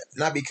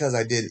not because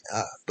I didn't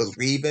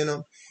believe in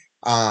him.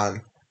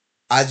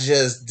 I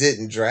just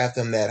didn't draft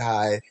him that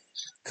high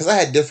because I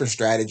had different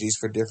strategies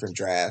for different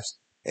drafts,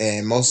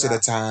 and most of the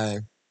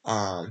time,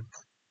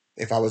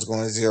 if I was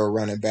going 0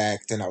 running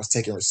back, then I was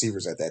taking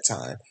receivers at that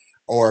time.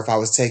 Or if I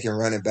was taking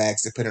running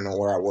backs, depending on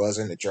where I was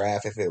in the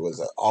draft, if it was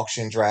an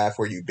auction draft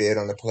where you bid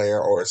on the player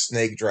or a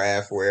snake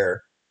draft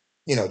where,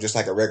 just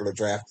like a regular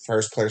draft,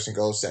 first person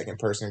goes, second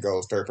person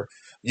goes, third person.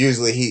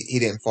 Usually he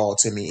didn't fall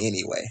to me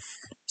anyway.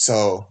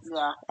 So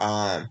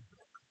I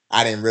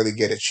didn't really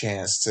get a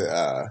chance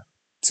to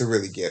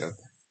really get him.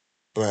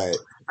 But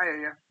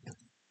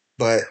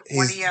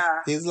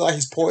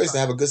he's poised to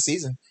have a good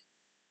season.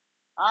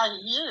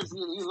 He is.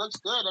 He looks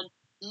good, and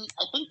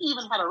I think he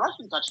even had a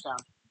rushing touchdown,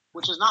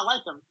 which is not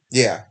like him.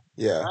 Yeah.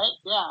 Right?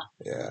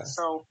 Yeah.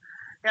 So,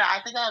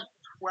 I think I have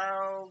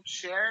 12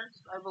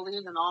 shares, I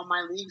believe, in all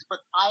my leagues.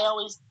 But I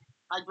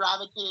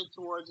gravitated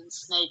towards in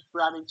Snake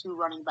grabbing 2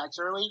 running backs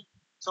early.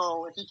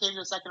 So if he came to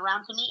the second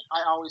round to me,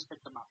 I always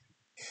picked him up.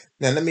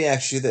 Now let me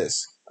ask you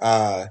this: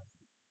 how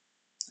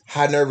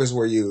nervous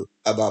were you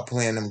about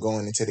playing him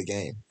going into the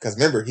game? Because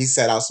remember, he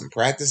set out some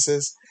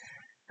practices.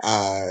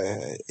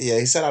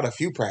 He set out a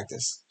few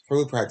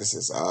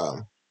practices.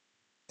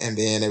 And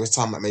then they was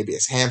talking about maybe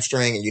his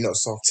hamstring and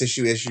soft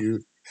tissue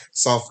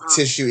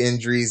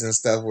injuries and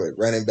stuff with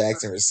running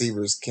backs and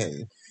receivers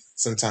can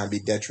sometimes be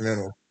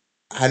detrimental.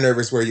 How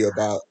nervous were you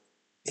about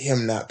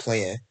him not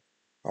playing,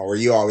 or were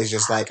you always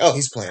just like, oh,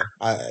 he's playing,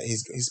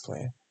 he's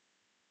playing?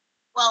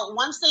 Well,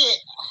 once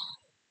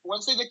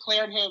they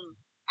declared him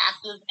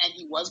active and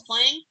he was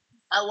playing,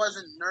 I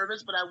wasn't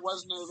nervous, but I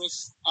was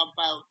nervous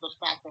about the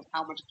fact of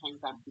how much playing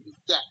time did he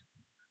get,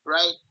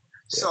 right?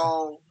 Yeah.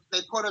 So they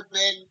put him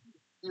in.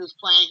 He was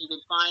playing. He did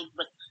fine.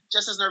 But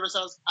just as nervous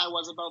as I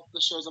was about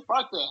the shares of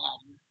Barkley I had.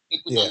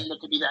 It didn't Yeah. end up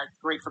to be that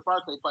great for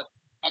Barkley, but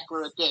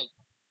Eckler it did.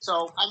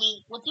 So, I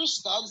mean, with your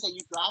studs that you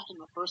draft in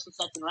the first and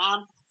second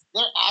round,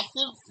 they're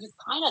active. You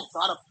kind of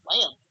got to play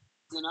them,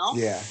 you know?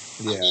 Yeah.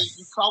 I mean,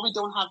 you probably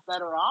don't have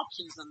better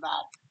options than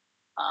that.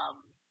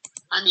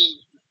 I mean,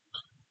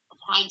 of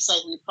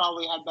hindsight, we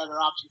probably had better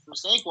options for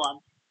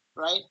Saquon,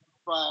 right?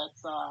 But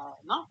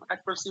no,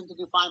 Eckler seemed to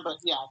do fine. But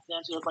yeah, to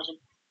answer your question,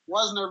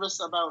 was nervous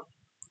about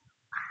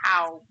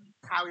how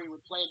he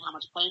would play and how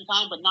much playing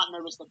time, but not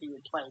nervous that he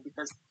would play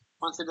because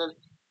once they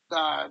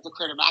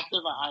declared him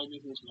active, I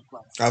knew he was going to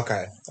play.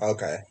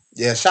 Okay.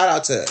 Yeah. Shout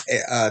out to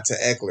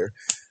Eckler.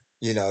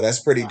 You know, that's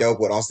pretty dope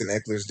what Austin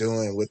Eckler's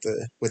doing with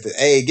the.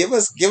 Hey, give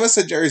us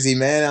a jersey,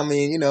 man. I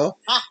mean, you know,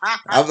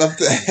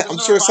 I'm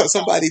sure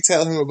somebody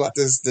tell him about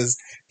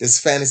this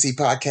fantasy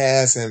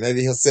podcast, and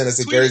maybe he'll send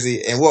us a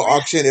jersey, and we'll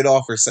auction it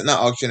off, or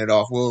not auction it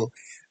off. We'll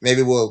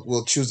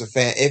choose a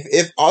fan.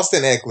 If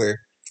Austin Eckler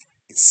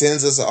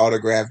sends us an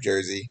autographed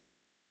jersey,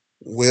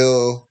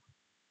 we'll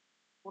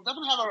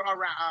definitely have a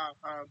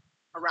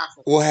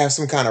raffle. We'll have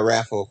some kind of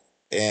raffle,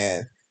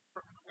 and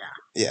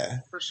yeah,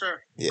 for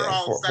sure.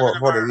 Yeah,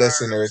 for the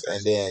listeners,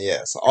 and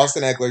then so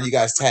Austin Eckler, you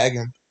guys tag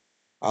him,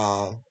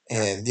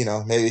 and you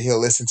know maybe he'll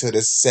listen to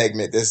this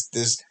segment,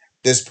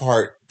 this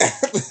part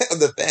of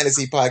the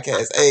fantasy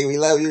podcast. Hey, we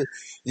love you.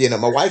 You know,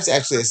 my wife's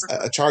actually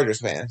a Chargers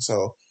fan,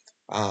 so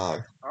did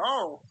not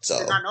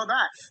know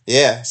that.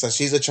 Yeah, so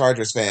she's a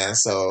Chargers fan,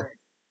 so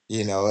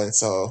you know, and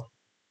so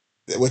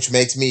which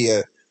makes me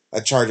a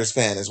Chargers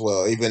fan as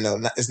well, even though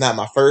it's not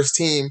my first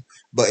team,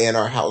 but in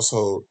our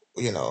household,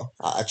 you know,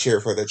 I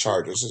cheer for the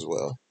Chargers as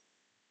well.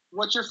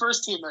 What's your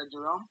first team there,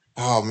 Jerome?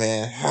 Oh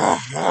man,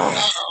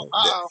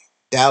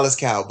 Dallas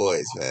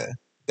Cowboys, man.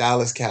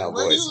 Dallas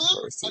Cowboys.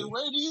 And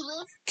where do you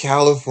live?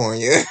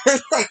 California.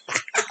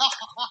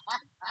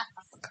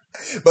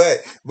 but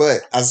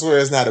I swear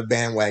it's not a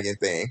bandwagon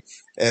thing.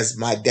 As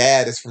my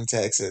dad is from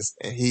Texas,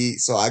 and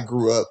so I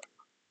grew up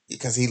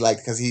because he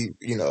liked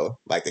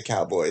the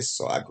Cowboys,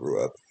 so I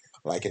grew up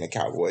liking the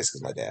Cowboys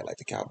because my dad liked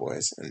the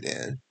Cowboys, and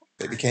then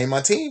they became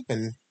my team,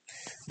 and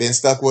been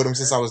stuck with them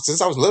since I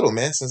was little,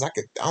 man. Since I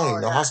don't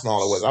even know how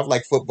small I was. I've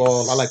liked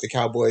football. I liked the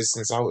Cowboys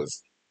since I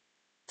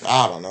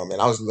don't know, man.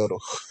 I was little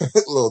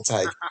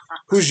tight.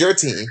 Who's your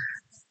team?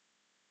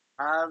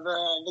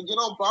 The good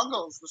old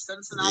Bungles, the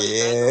Cincinnati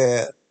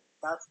Bengals.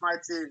 That's my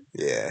team.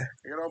 Yeah.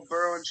 The good old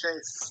Burrow and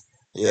Chase.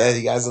 Yeah,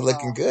 you guys are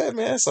looking good,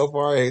 man, so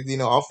far, you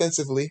know,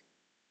 offensively.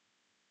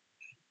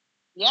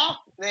 Yeah,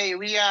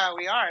 we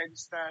are.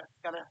 Just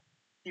gotta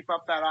keep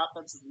up that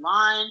offensive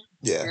line.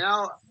 Yeah. You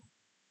know,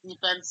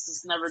 defense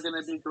is never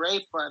gonna be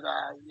great, but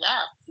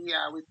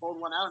we pulled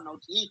one out in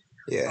OT.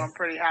 Yeah. So I'm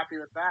pretty happy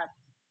with that.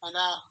 And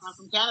I'm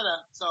from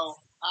Canada, so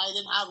I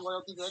didn't have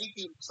loyalty to any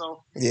team.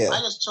 So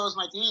I just chose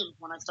my team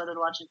when I started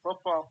watching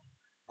football.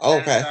 Oh,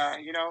 okay.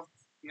 And, you know,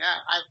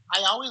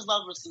 I always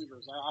love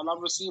receivers. I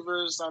love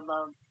receivers. I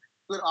love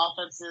good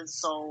offenses.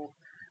 So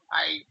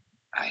I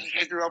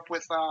grew up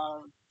with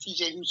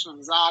TJ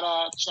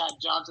Houshmandzadeh, Chad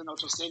Johnson,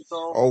 Ocho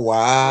Cinco. Oh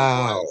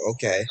wow!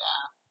 Okay.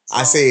 Yeah. So,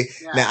 I see.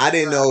 Now I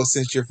didn't know,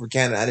 since you're from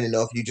Canada, I didn't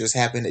know if you just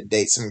happened to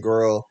date some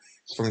girl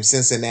from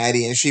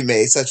Cincinnati and she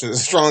made such a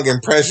strong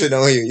impression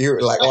on you. You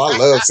were like, "Oh,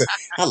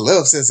 I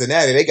love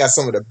Cincinnati. They got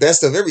some of the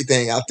best of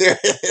everything out there."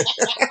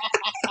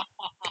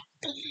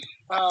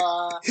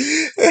 I've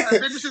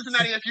been to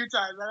Cincinnati a few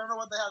times. I don't know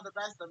what they have the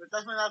best of. It's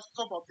definitely not a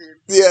football team.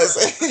 Yes.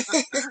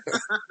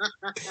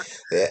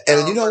 Yeah.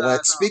 And you know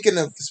what? Speaking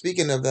of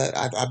that,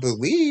 I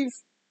believe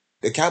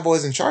the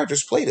Cowboys and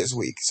Chargers play this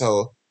week.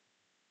 So.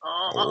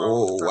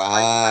 Oh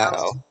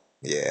wow!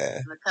 Yeah.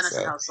 In the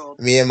Tennessee household.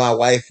 Me and my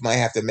wife might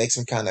have to make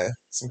some kind of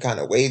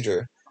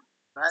wager.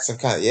 Right. Some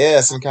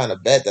kind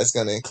of bet that's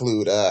going to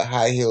include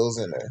high heels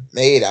and a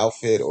maid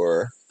outfit,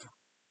 or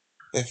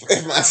if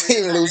my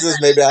team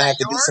loses, maybe I have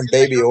to get some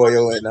baby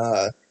oil and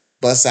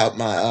bust out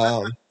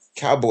my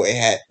cowboy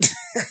hat.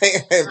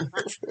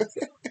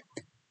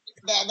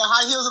 The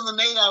high heels and the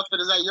maid outfit,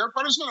 is that your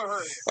punishment or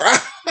hers?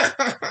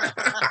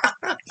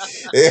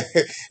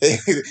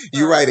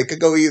 You're right. It could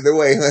go either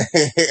way. Right?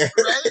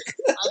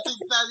 I think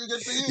that'd be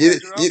good for you.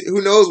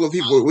 Who knows what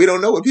people? We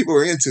don't know what people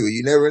are into.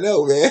 You never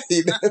know, man.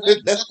 You never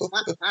know.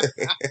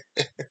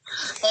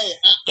 Hey,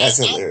 that's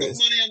hilarious.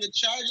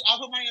 I'll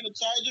put money on the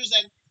Chargers,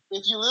 and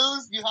if you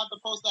lose, you have to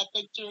post that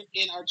picture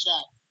in our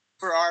chat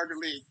for our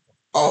league.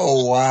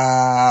 Oh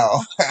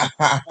wow!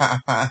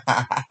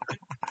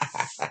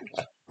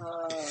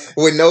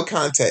 With no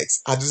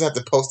context, I just have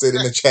to post it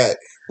in the chat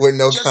with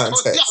no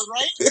context.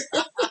 Right?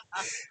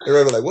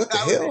 Everybody like, what the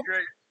hell?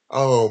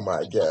 Oh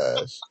my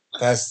gosh,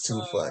 that's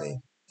too funny.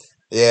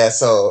 Yeah.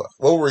 So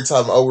what were we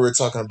talking about? Oh, we were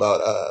talking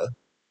about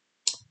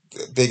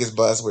the biggest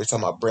bust. We were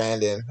talking about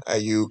Brandon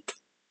Ayuk.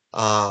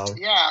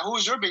 Who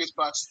was your biggest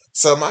bust?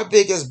 So my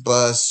biggest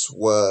bust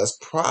was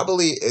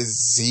probably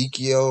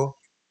Ezekiel.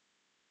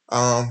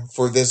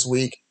 For this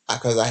week,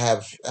 because I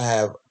have.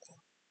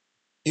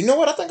 You know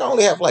what? I think I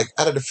only have, like,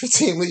 out of the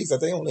 15 leagues, I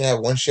think I only have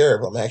one share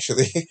of them,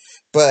 actually.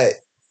 But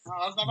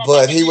That's not bad.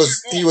 But Maybe you're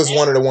he good, was man.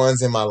 one of the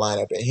ones in my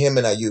lineup, and him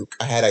and Ayuk.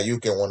 I had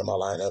Ayuk in one of my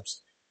lineups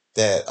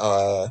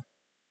that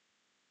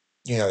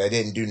they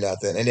didn't do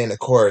nothing. And then of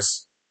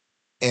course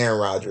Aaron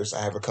Rodgers.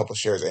 I have a couple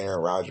shares of Aaron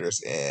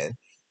Rodgers, and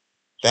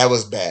that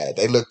was bad.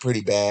 They looked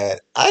pretty bad.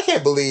 I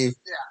can't believe.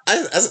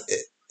 Yeah,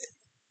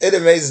 It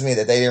amazes me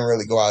that they didn't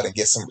really go out and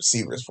get some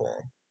receivers for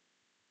him.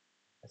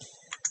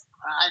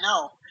 I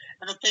know.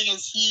 And the thing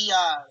is, he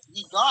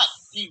got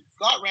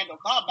Randall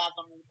Cobb back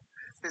on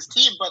his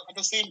team, but at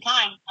the same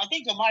time, I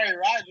think Amari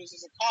Rodgers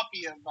is a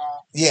copy of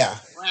Yeah,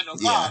 Randall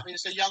yeah, Cobb.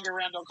 He's a younger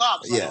Randall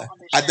Cobb, so I yeah. don't I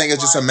understand think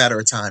it's just a why. matter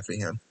of time for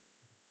him.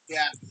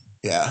 Yeah,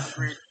 Yeah,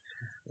 agreed.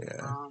 yeah.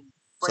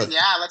 So But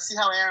yeah, let's see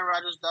how Aaron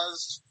Rodgers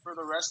does for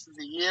the rest of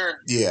the year.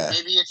 yeah,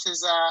 Maybe it's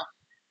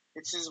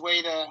his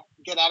way to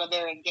get out of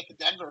there and get to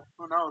Denver.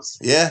 Who knows?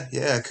 yeah,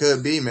 yeah. It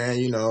could be, man.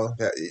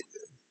 That.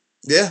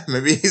 Yeah,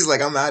 maybe he's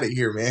like, I'm out of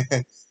here, man.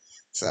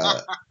 So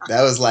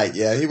that was like,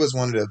 yeah, he was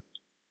one of the.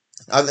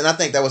 And I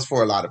think that was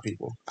for a lot of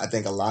people. I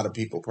think a lot of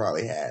people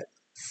probably had,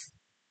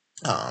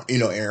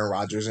 Aaron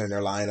Rodgers in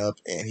their lineup,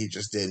 and he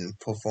just didn't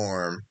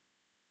perform,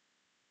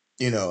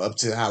 up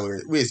to how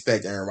we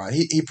expect Aaron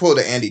Rodgers. He pulled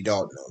an Andy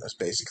Dalton on us,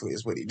 basically,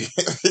 is what he did.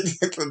 I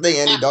think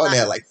Andy Dalton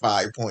had like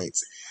 5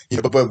 points,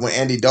 but when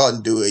Andy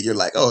Dalton do it, you're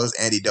like, oh, it's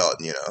Andy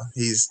Dalton,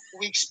 He's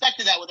We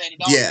expected that with Andy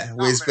Dalton, yeah, we not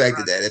with Aaron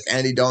expected that. If Rodgers.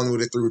 Andy Dalton would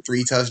have threw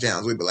 3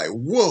 touchdowns, we'd be like,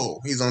 whoa,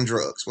 he's on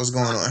drugs. What's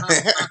going on?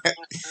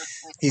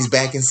 He's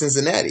back in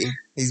Cincinnati.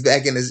 He's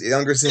back in his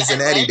younger Yeah,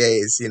 Cincinnati right.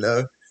 days.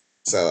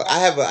 So I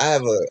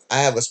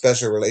have a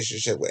special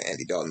relationship with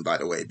Andy Dalton, by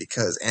the way,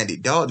 because Andy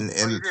Dalton What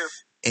do you do?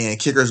 and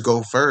Kickers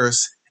Go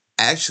First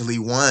actually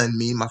won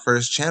me my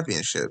first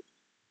championship.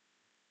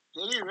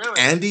 Did he really?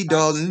 Andy That's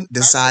Dalton impressive.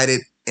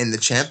 decided in the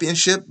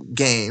championship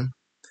game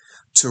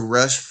to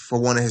rush for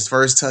one of his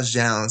first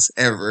touchdowns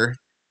ever,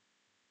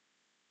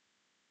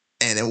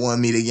 and it won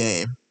me the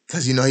game.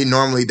 Because he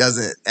normally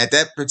doesn't at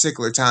that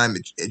particular time,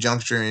 at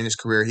juncture in his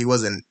career, he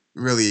wasn't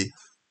really.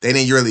 They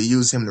didn't really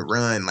use him to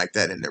run like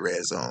that in the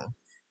red zone.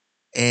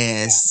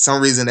 And Yeah.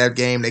 some reason that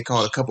game they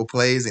called a couple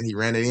plays and he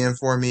ran it in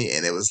for me,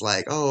 and it was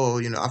like, oh,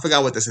 I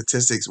forgot what the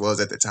statistics was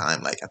at the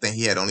time. Like I think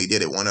he had only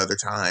did it one other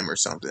time or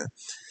something.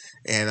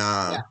 And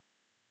Yeah.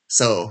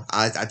 so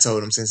I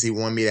told him since he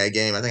won me that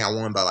game, I think I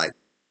won by like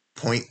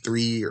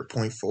 0.3 or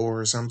 0.4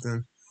 or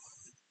something.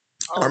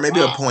 Or Oh wow.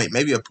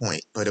 maybe a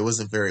point, but it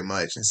wasn't very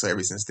much. And so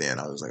ever since then,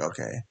 I was like,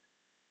 okay,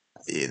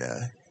 you know,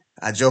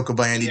 I joke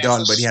about He Andy has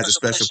Dalton, a but he has a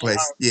special special place in your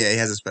place. heart. Yeah, he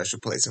has a special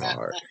place in my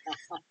heart.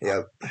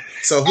 Yep.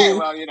 So Hey,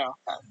 well,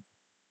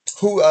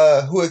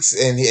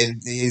 and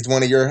he's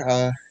one of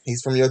your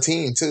he's from your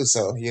team too.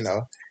 So yeah,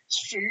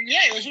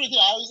 it was really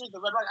I always like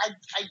the Red Rock.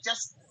 I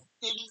just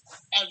didn't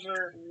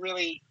ever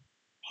really.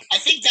 I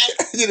think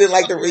that you didn't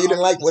like younger you didn't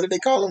like, what audience, did they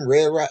call him,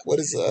 Red Rock? What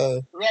is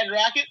Red yeah,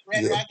 Rocket,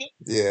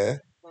 yeah,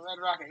 the Red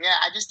Rocket. Yeah,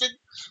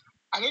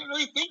 I didn't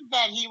really think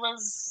that he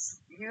was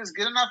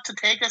good enough to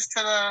take us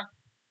to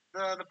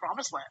the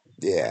promised land.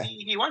 yeah,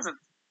 He wasn't.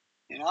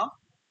 You know, got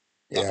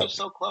yeah, there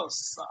so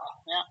close.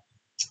 Yeah,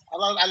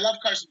 I love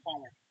Carson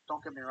Palmer.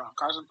 Don't get me wrong.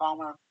 Carson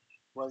Palmer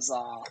was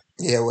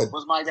yeah.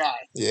 was my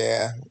guy.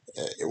 Yeah,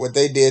 what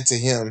they did to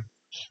him,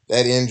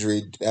 that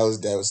injury, that was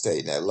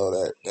devastating.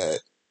 That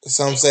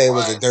some It say it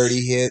was a dirty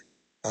was. hit.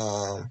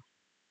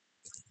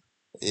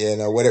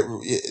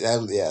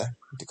 What yeah,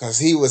 because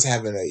he was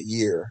having a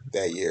year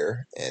that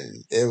year,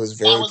 and it was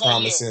That very was our year.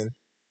 promising.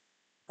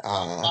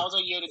 That was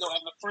our year to go.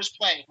 And the first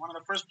play, one of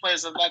the first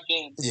plays of that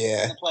game in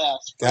Yeah, the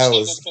playoffs, that first game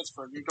was. against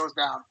Pittsburgh, he goes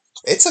down.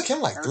 It took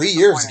him like It was 3 years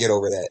to disappointing. get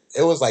over that.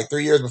 It was like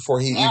 3 years before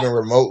he Yeah, even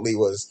remotely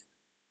was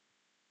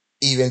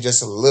even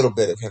just a little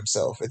bit of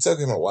himself. It took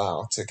him a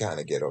while to kind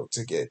of get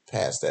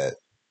past that,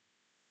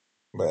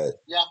 but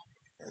yeah,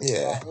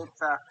 yeah. yeah.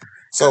 It's a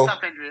So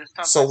tough injury. It's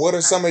tough So what are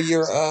kind some of of injury.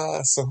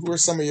 your so who are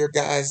some of your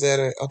guys that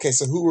are okay,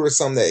 so who were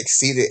some that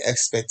exceeded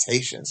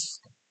expectations?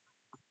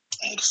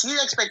 Exceed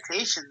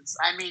expectations.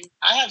 I mean,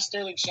 I have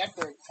Sterling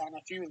Shepard on in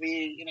a few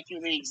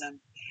leagues, and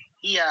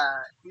he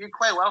did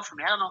quite well for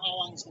me. I don't know how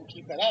long he's going to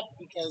keep that up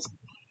because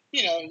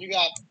you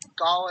got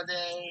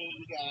Galladay,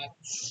 you got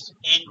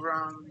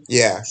Ingram,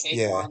 Yeah,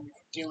 yeah, Saquon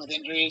dealing with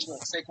injuries. Well,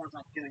 Saquon's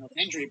not dealing with an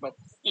injury, but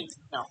he's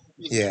in the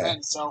yeah,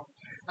 end. So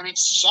I mean,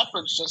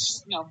 Shepard's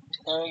just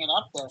carrying it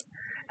up there,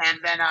 and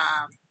then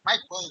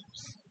Mike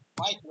Williams.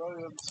 Mike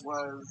Williams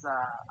was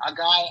a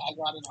guy I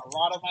got in a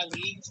lot of my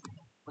leagues,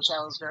 which I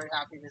was very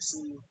happy to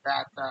see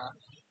that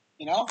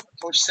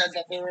coach said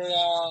that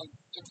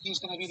he was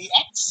going to be the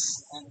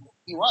X, and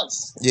he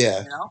was.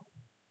 yeah,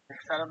 They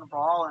fed him the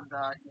ball, and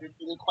he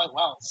did quite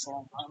well. So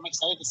I'm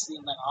excited to see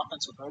him in that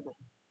offense with Burger.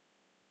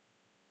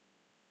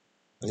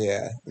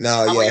 yeah. No,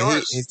 How about yeah, he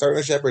yours?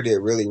 Sterling Shepard did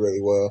really,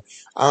 really well.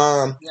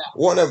 Yeah,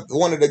 One of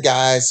the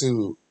guys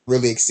who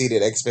really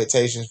exceeded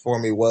expectations for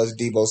me was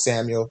Debo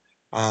Samuel.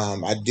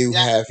 I do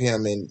yeah. have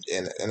him in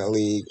a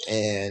league,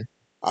 and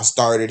I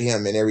started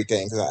him and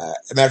everything. As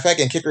a matter of fact,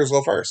 in Kickers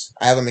Go First,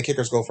 I have him in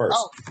Kickers Go First,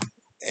 Oh,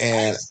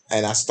 and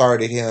nice. I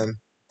started him,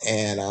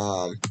 and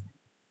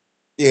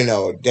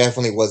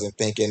definitely wasn't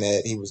thinking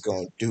that he was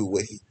going to do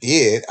what he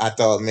did. I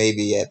thought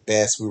maybe at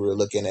best we were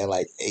looking at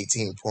like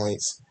 18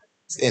 points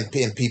in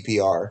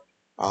PPR.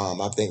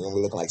 I'm thinking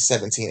we're looking like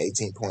 17,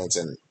 18 points,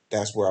 and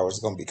that's where I was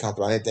going to be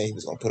comfortable. I didn't think he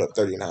was going to put up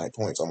 39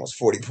 points, almost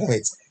 40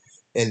 points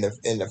in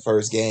the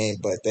first game,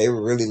 but they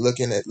were really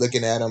looking at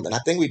him, and I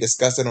think we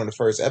discussed it on the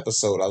first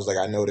episode. I was like,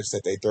 I noticed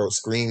that they throw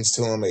screens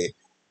to him.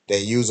 They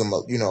use him,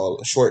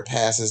 short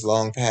passes,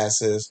 long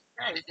passes.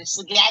 Right, it's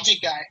the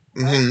gadget guy.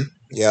 Right? Mm-hmm.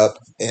 Yep.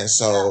 And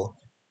so,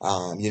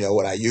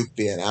 with Ayuk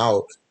being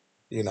out,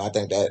 I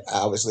think that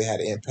obviously had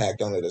an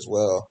impact on it as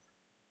well.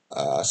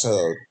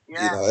 So,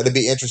 Yeah. it'll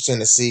be interesting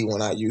to see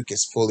when Ayuk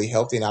is fully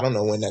healthy, and I don't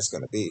know when that's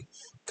going to be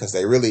because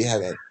they really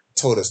haven't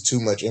told us too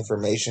much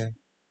information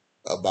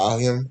about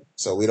him,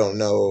 so we don't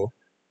know,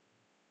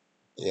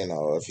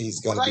 if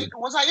he's going to be.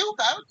 Was Ayuk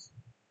out?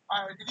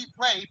 Did he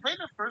play? He played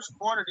the first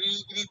quarter.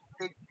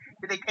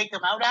 Did they take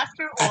him out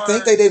after? Or I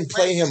think they didn't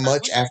play play him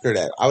much after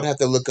that. I would have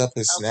to look up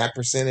his Okay. snap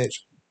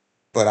percentage,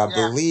 but I Yeah.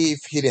 believe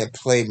he didn't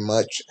play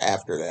much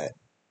after that.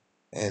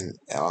 And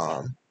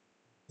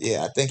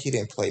yeah, I think he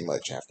didn't play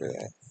much after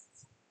that.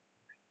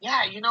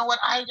 Yeah, you know what?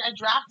 I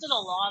drafted a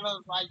lot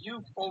of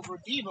Ayuk over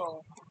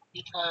Debo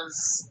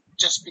because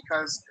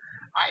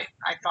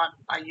I thought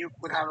Ayuk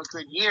would have a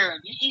good year,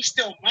 and he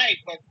still might,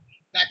 but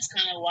that's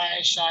kind of why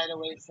I shied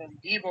away from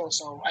Debo.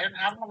 So I didn't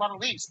have him in a lot of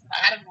leagues.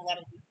 I had him in a lot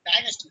of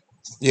dynasty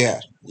leagues.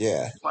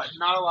 Yeah. But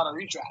not a lot of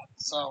redraft.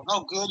 So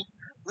no,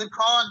 good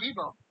call on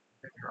Debo.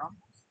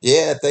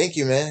 Yeah, thank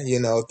you, man.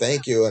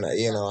 Thank you, and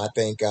I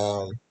think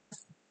I'm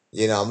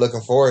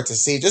looking forward to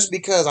see just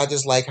because I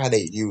just like how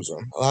they use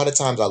them. A lot of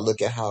times I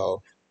look at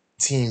how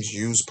teams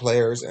use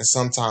players, and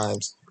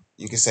sometimes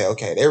you can say,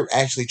 okay, they're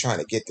actually trying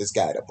to get this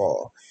guy the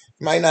ball.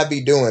 He might not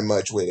be doing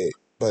much with it,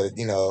 but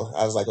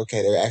I was like,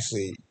 okay,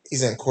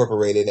 he's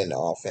incorporated in the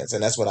offense,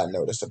 and that's what I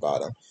noticed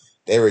about him.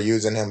 They were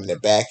using him in the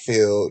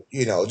backfield,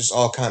 just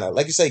all kind of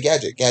like you say,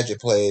 gadget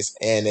plays,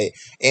 and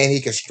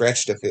he could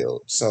stretch the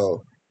field.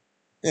 So,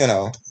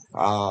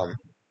 um,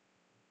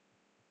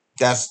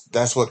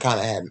 that's what kind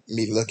of had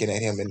me looking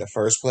at him in the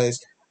first place.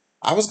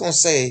 I was gonna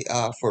say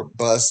for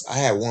bust, I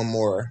had one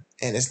more,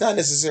 and it's not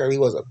necessarily he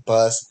was a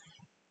bust.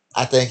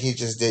 I think he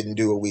just didn't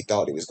do what we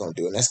thought he was gonna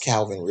do, and that's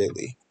Calvin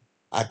Ridley.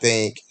 I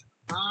think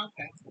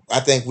Okay. I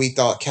think we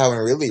thought Calvin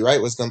Ridley,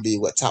 right, was gonna be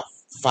what, top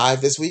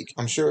 5 this week.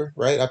 I'm sure,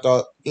 right? I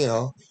thought he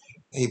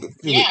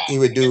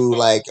would do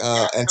like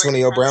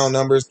Antonio Brown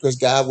numbers, Chris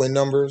Godwin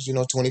numbers,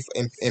 20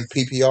 in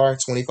PPR,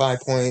 25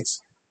 points.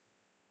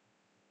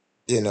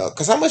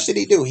 Because how much did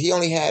he do? He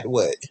only had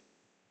what?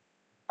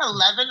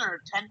 11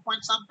 or 10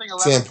 points something.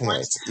 10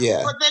 points.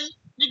 Yeah. But then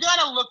you got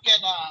to look at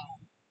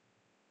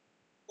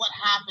what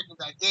happened in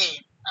that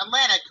game.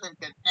 Atlanta couldn't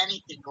get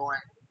anything going.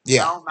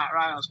 Yeah. Matt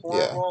Ryan was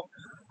horrible.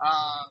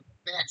 Yeah.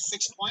 They had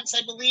 6 points,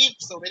 I believe,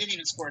 so they didn't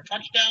even score a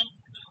touchdown.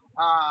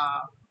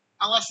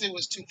 Unless it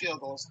was 2 field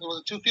goals. It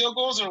was 2 field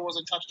goals or was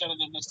a touchdown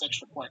and a missed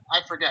extra point.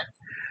 I forget.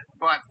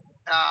 But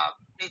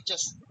it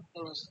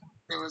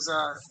was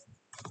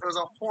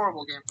a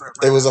horrible game for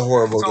Atlanta. It was a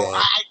horrible game.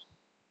 I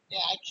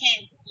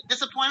can't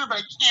disappointment, but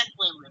I can't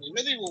blame Ridley.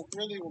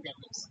 Ridley will get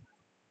this.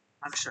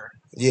 I'm sure.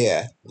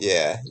 Yeah.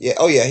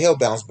 Oh yeah, he'll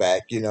bounce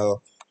back.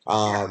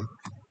 One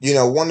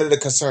of the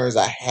concerns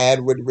I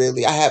had with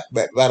Ridley,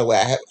 by the way,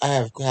 I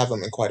have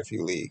him in quite a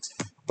few leagues,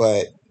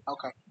 but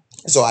okay.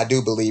 So I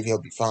do believe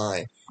he'll be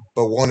fine.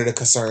 But one of the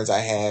concerns I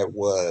had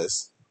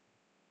was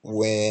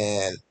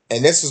and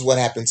this is what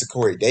happened to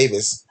Corey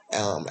Davis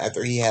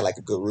after he had like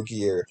a good rookie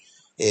year,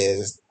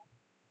 is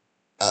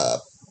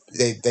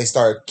they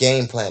start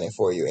game planning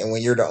for you, and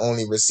when you're the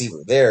only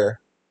receiver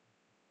there,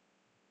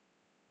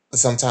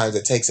 sometimes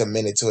it takes a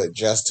minute to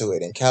adjust to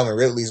it. And Calvin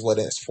Ridley's in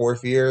his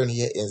 4th year, and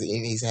he's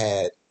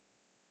either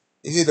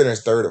in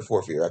his 3rd or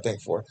 4th year, I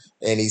think 4th,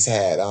 and he's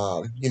had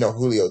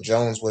Julio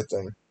Jones with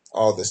him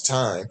all this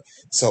time.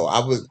 So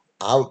I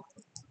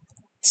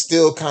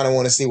still kind of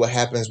want to see what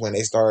happens when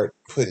they start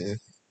putting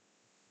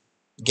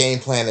game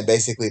planning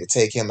basically to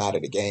take him out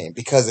of the game,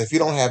 because if you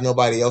don't have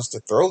nobody else to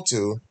throw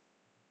to,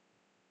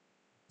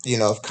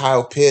 if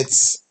Kyle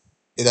Pitts,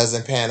 it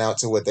doesn't pan out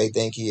to what they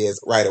think he is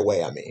right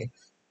away. I mean,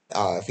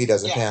 if he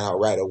doesn't pan out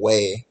right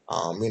away,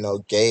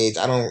 Gage,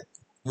 I don't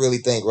really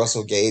think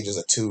Russell Gage is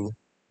a 2,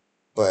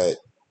 but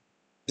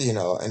and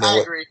then I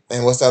agree.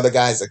 And what's the other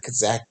guys?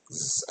 Zach.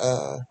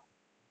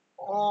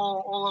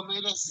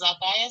 Olamide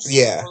Zacchaeus.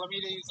 Yeah.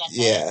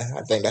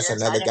 I think that's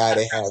another guy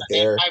they have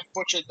there. I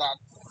butchered that.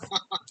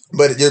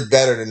 But you're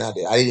better than I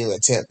did. I didn't even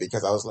attempt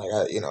because I was like,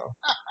 OZRS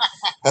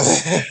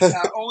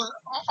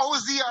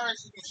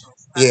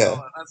initials.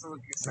 That's what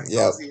you say.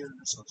 Yep.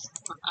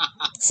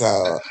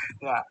 So,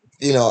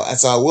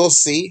 so I will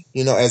see,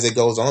 as it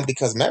goes on,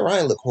 because Matt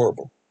Ryan looked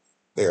horrible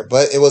there,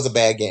 but it was a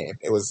bad game.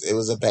 It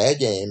was a bad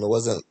game. It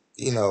wasn't,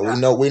 we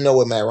know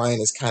what Matt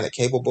Ryan is kind of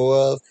capable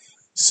of.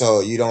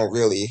 So you don't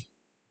really,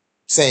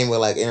 same with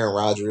like Aaron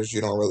Rodgers, you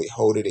don't really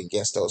hold it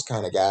against those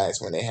kind of guys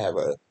when they have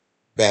a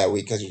bad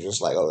week because you're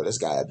just like, oh, this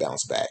guy had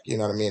bounced back. You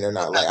know what I mean? They're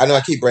not like, I know I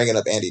keep bringing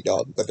up Andy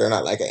Dalton, but they're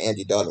not like an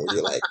Andy Dalton where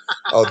you're like,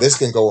 oh, this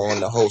can go on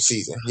the whole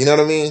season. You know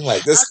what I mean?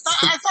 Like this.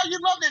 I thought you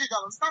loved Andy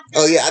Dalton. Stop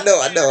Oh getting yeah, stop hating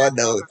on Andy I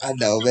Dalton. He's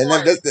know, your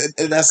man.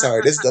 boy. That's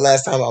sorry. This is the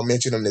last time I'll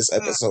mention him this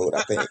episode.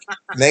 I think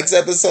next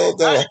episode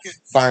Now though, I'm you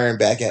can, firing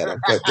back at him.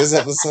 But this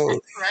episode,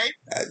 right?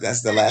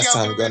 that's the He last helped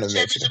time you I'm win going the to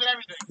mention him. championship and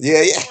everything.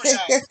 Yeah, Poor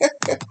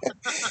guy.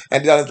 yeah.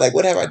 And John's like,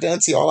 "What have I done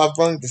to you? All I've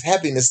brought is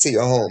happiness to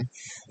your home."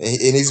 And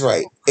he's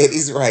right. And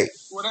he's right.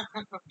 What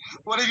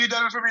what have you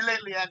done for me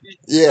lately, Andy?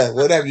 Yeah,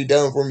 what have you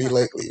done for me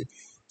lately?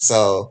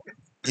 So,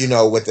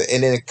 with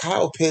and then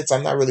Kyle Pitts,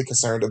 I'm not really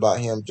concerned about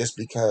him just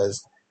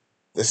because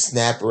the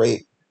snap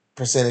rate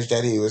percentage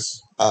that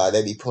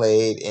he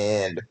played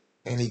and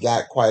he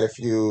got quite a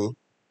few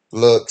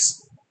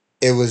looks.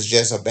 It was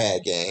just a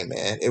bad game,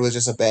 man. It was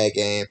just a bad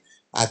game.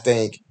 I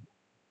think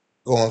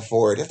going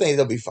forward, I think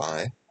they'll be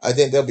fine. I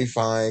think they'll be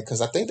fine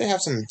because I think they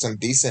have some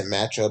decent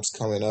matchups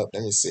coming up.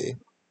 Let me see.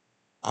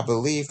 I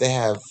believe they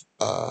have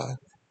uh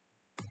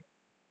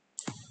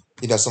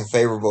some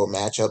favorable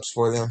matchups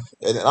for them.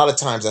 And a lot of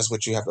times that's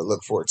what you have to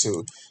look for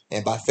too.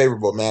 And by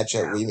favorable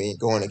matchup, Yeah. we mean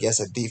going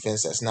against a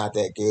defense that's not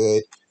that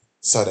good,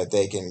 so that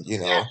they can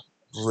Yeah.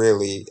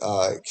 really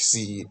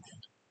exceed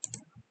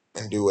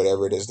and do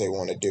whatever it is they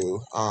want to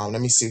do.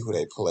 Let me see who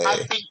they I play.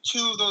 think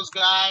two of those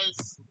guys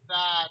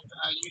that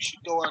you should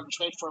go and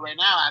trade for right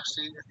now,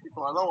 actually, if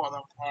people are low on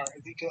them, are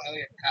Ezekiel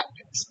Elliott and Kyle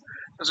Pitts.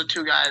 Those are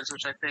two guys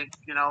which I think,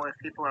 if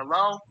people are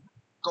low,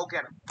 go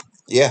get them.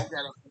 Yeah. Go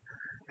get them.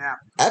 Yeah.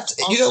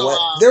 You know Also,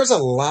 what? There's a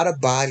lot of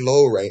buy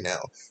low right now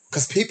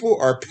because people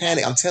are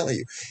panic. Yeah. I'm telling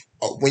you,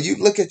 when you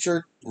look at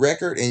your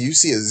record and you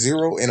see a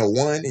 0 and a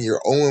 1 and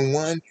you're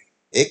 0-1,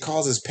 it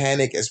causes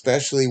panic,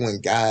 especially when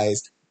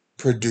guys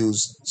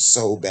produce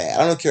so bad.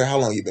 I don't care how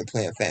long you've been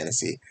playing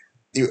fantasy.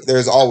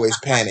 There's always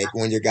panic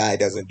when your guy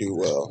doesn't do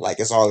well. Like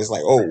it's always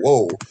like, oh,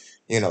 whoa,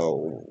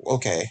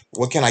 okay,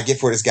 what can I get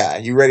for this guy?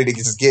 You ready to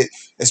just get,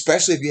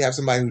 especially if you have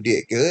somebody who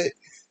did good.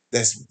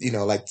 That's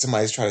like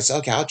somebody's trying to say,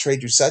 okay, I'll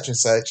trade you such and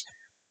such,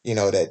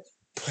 that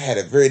had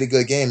a very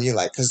good game. You're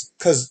like,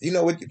 because you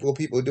know what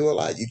people do a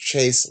lot. You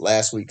chase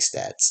last week's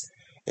stats.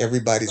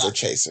 Everybody's a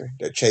chaser.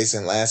 They're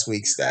chasing last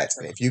week's stats,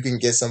 and if you can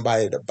get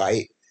somebody to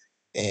bite,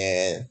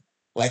 and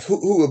like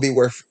who would be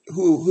worth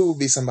who would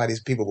be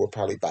somebody's people will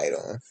probably bite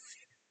on.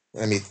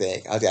 Let me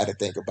think. I got to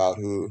think about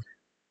who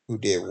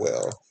did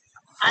well.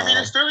 I mean,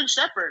 it's Sterling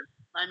Shepard.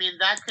 I mean,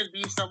 that could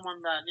be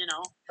someone that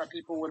that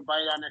people would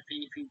bite on if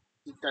he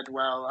did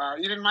well.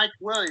 Even Mike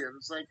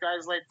Williams, like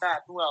guys like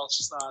that. Who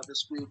else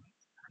this week?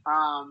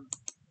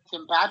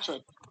 Tim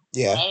Patrick.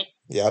 Yeah. Right?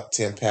 Yep.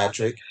 Tim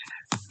Patrick.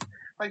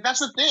 Like that's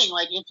the thing.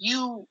 Like if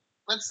you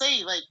let's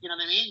say like you know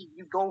what I mean,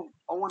 you go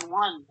 0-1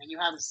 and you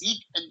have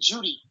Zeke and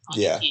Judy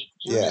on your team.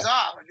 Judy's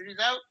off, or Judy's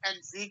out,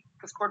 and Zeke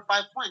scored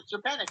 5 points.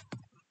 You're panicked,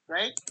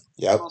 right?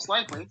 Yep. Most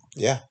likely.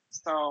 Yeah.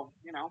 So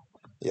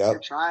Yep. You're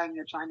trying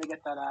to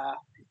get that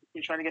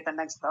you're trying to get that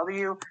next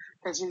W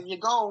because you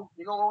go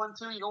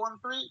 0-2, you go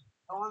 1-3,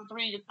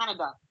 0-3, you're kind of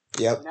done.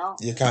 Yep.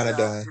 You're kind of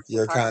done.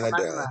 You're kind of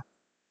done.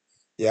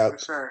 Yep. For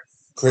sure.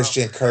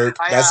 Christian Kirk.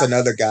 That's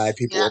another guy.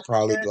 People will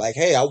probably be like,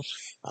 "Hey,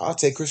 I'll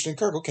take Christian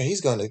Kirk." Okay,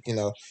 he's gonna,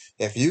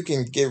 if you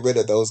can get rid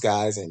of those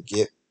guys and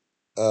get,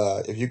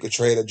 if you could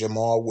trade a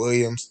Jamal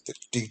Williams, the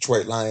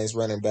Detroit Lions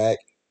running back,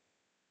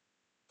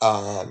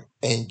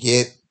 and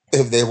get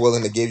if they're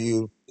willing to give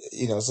you,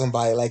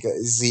 somebody like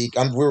a Zeke.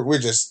 We're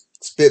just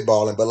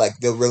spitballing, but like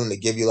they're willing to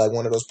give you like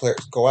one of those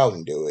players. Go out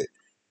and do it.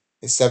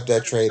 Accept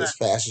that 100%. Trade as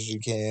fast as you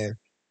can.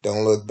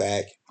 Don't look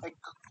back. Like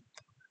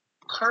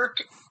Kirk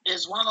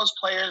is one of those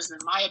players, in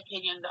my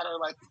opinion, that are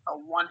like a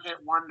one-hit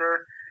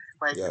wonder.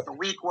 Like the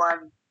week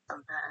one,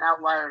 an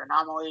outlier, an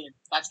anomaly, and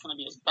that's going to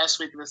be his best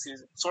week of the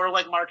season. Sort of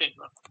like Mark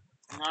Ingram.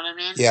 You know what I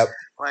mean? Yep.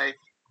 Like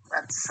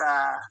that's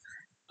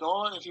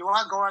go if you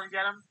want, go on and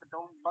get him, but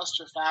don't bust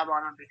your fab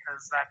on him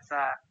because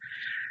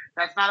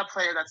that's not a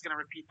player that's going to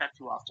repeat that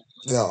too often.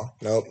 No,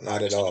 nope,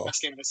 not at all. The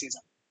best game of the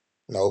season.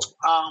 Nope.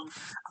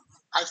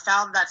 I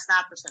found that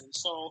snap percentage.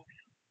 So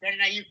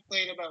Brandon Ayuk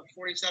played about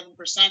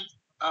 47%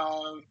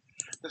 of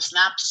the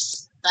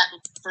snaps that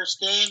first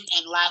game,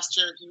 and last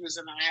year he was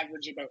on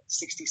average about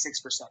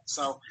 66%.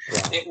 So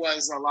it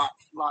was a lot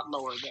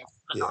lower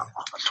than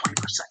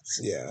 20%.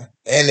 Yeah,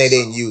 and they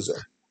didn't use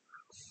him.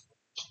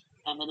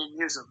 And they didn't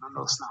use him on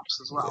those snaps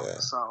as well. Yeah.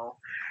 So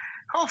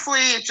hopefully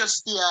it's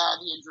just the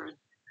injury.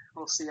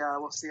 We'll see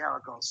how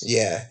it goes.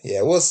 Yeah,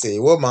 we'll see.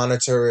 We'll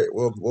monitor it.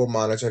 We'll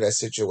monitor that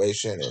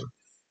situation and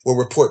we'll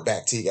report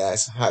back to you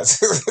guys how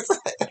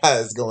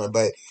it's going.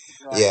 But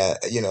yeah,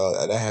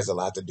 that has a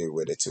lot to do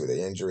with it too,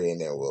 the injury,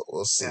 and then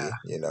we'll see.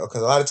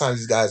 Because a lot of times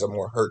these guys are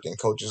more hurt than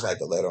coaches like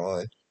to let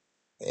on.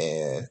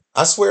 And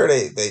I swear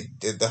they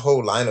did the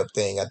whole lineup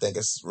thing. I think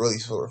it's really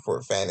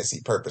for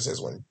fantasy purposes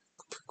when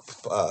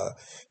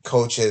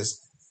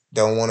coaches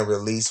don't want to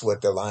release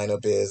what their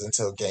lineup is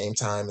until game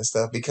time and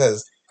stuff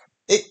because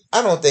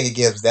I don't think it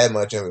gives that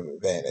much of an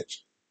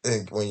advantage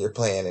when you're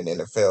playing in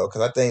NFL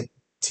because I think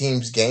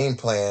teams game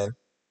plan.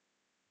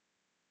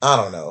 I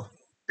don't know.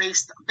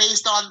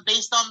 based on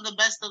the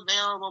best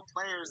available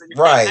players that you think.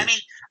 Right. I mean,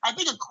 I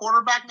think a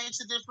quarterback makes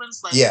a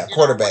difference. Like Yeah, you know,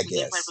 quarterback, when you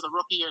game plan yes. for the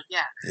rookie, or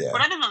Yeah.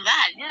 But other than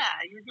that,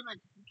 you're gonna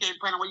game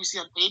plan on what you see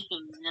on tape,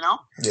 and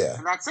Yeah.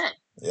 and that's it.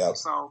 Yep.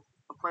 So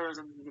the players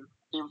and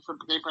game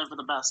plan for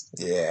the best.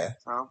 Yeah.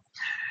 So,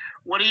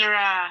 what are your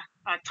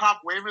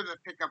top waiver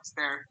pickups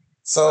there?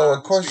 So of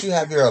This course week? you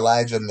have your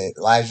Elijah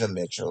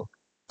Mitchell.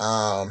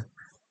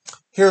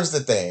 Here's the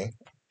thing,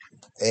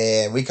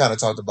 and we kind of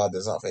talked about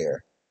this off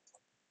air.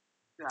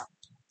 Yeah.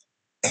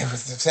 And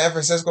with the San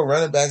Francisco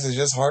running backs, is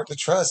just hard to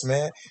trust,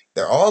 man.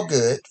 They're all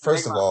good.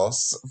 First of Enigma. all,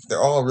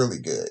 they're all really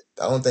good.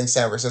 I don't think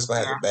San Francisco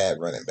has Yeah. a bad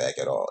running back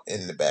at all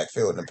in the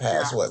backfield in the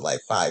past, Yeah.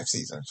 like 5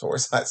 seasons, 4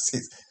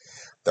 seasons.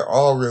 They're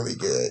all really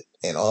good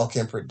and all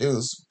can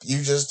produce.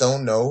 You just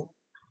don't know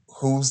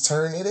whose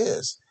turn it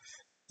is.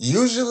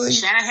 Usually,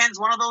 Shanahan's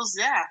one of those,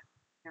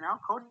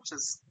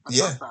 coaches. That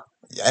yeah, does that.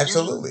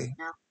 absolutely.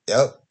 Yeah.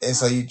 Yep. And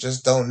so you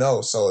just don't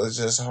know. So it's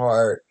just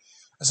hard.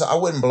 So I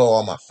wouldn't blow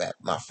all my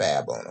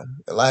fab on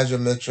him. Elijah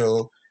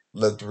Mitchell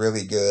looked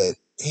really good.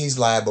 He's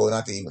liable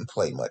not to even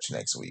play much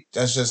next week.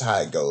 That's just how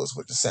it goes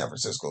with the San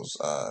Francisco's.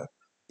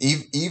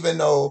 Even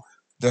though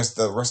there's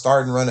the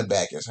starting running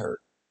back is hurt,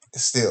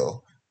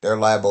 still they're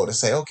liable to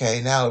say,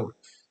 okay, now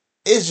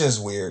it's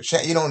just weird.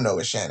 You don't know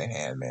it's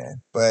Shanahan,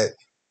 man. But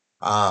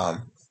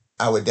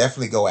I would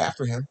definitely go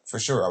after him for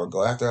sure. I would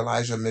go after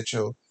Elijah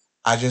Mitchell.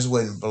 I just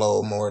wouldn't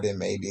blow more than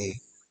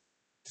maybe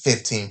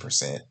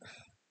 15%.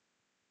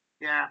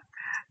 Yeah.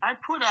 I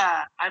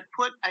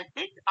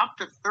think up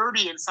to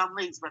 30 in some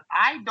leagues, but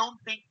I don't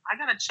think I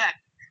gotta check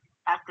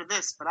after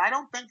this, but I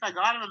don't think I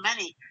got him in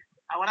many.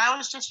 When I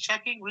was just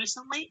checking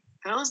recently,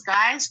 those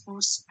guys who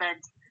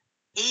spent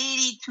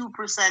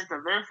 82%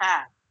 of their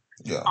fab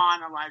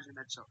on Elijah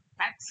Mitchell.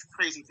 That's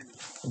crazy to me.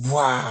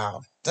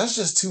 Wow. That's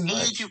just too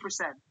much.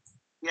 82%.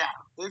 Yeah,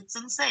 it's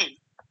insane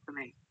to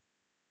me.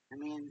 I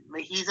mean,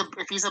 like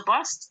if he's a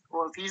bust,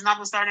 or if he's not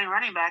the starting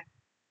running back,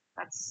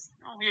 that's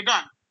you're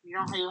done.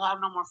 You'll have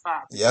no more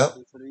fab. Yep.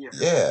 For the year.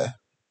 Yeah.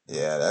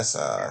 Yeah, that's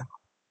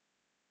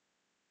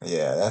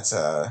yeah, that's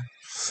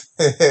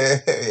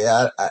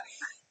yeah,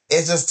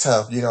 it's just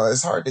tough,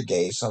 it's hard to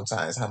gauge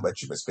sometimes how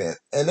much you can spend.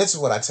 And this is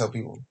what I tell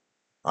people.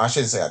 I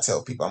shouldn't say I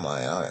tell people.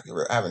 I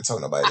haven't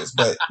told nobody this,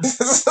 but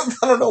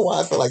I don't know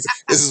why I feel like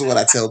this is what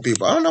I tell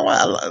people. I don't know why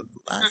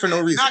I for no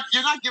reason.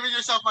 You're not giving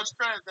yourself much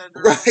credit then,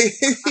 right?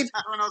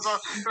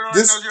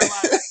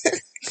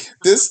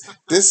 this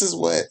this is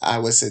what I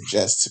would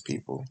suggest to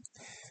people.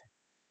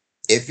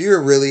 If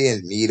you're really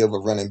in need of a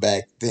running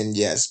back, then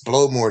yes,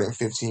 blow more than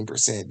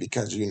 15%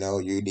 because you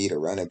need a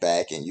running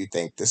back and you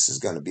think this is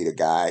going to be the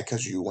guy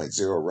because you went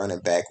zero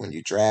running back when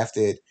you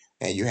drafted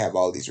and you have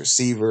all these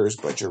receivers,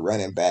 but your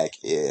running back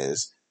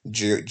is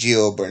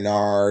Gio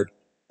Bernard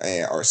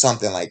or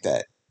something like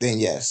that. Then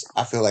yes,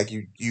 I feel like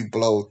you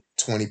blow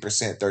 20%,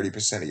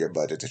 30% of your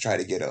budget to try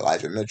to get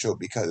Elijah Mitchell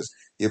because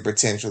you're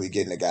potentially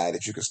getting a guy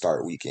that you can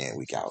start week in,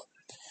 week out.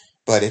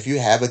 But if you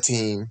have a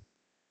team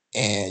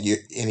and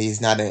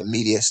he's not an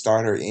immediate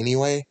starter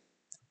anyway,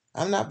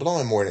 I'm not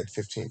blowing more than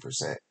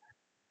 15%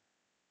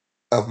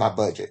 of my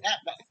budget. Yeah,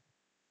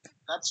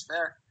 that's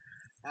fair.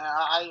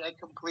 I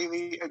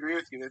completely agree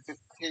with you.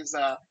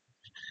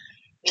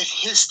 If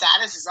his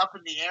status is up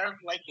in the air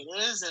like it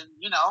is, and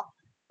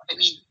I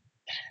mean,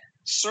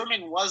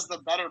 Sermon was the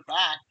better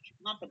back,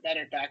 not the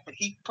better back, but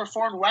he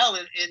performed well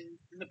in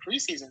the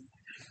preseason.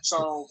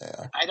 So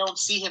I don't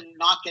see him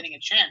not getting a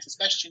chance,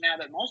 especially now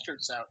that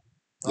Mostert's out,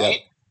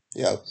 right?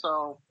 Yep.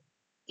 So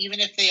even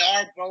if they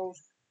are both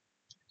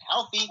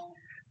healthy,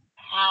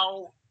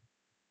 how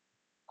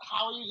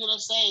are you going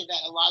to say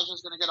that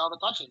Elijah's going to get all the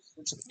touches?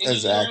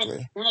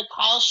 Exactly. You're in a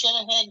Kyle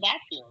Shanahan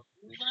backfield.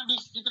 You're going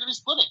to be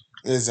splitting.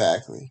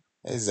 Exactly.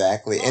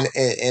 Yeah.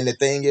 And the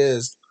thing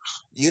is,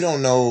 you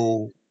don't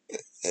know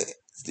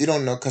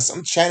because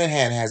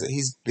Shanahan has it.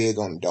 He's big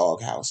on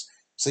doghouse,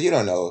 so you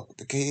don't know.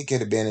 He could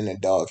have been in a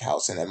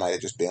doghouse, and it might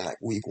have just been like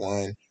week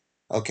one.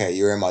 Okay,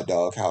 you're in my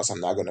doghouse. I'm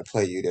not going to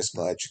play you this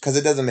much because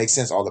it doesn't make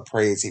sense. All the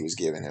praise he was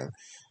giving him,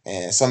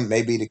 and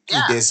he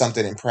did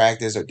something in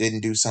practice or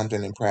didn't do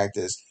something in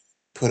practice,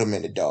 put him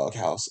in the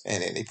doghouse,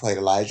 and then they played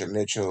Elijah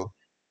Mitchell,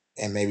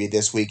 and maybe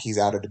this week he's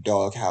out of the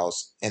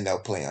doghouse and they'll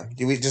play him.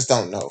 We just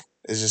don't know.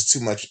 There's just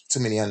too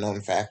many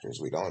unknown factors.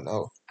 We don't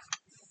know.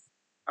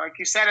 Like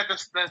you said at the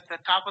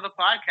top of the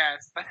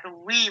podcast,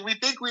 we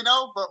think we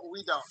know, but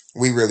we don't.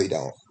 We really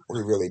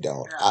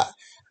don't. Yeah.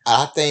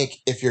 I think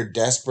if you're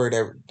desperate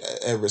at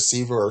a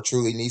receiver or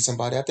truly need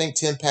somebody, I think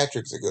Tim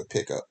Patrick's a good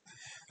pickup.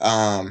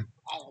 I like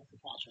Tim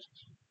Patrick.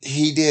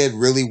 He did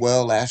really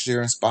well last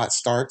year in spot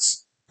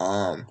starts.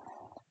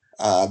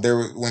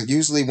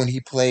 Usually when he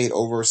played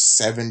over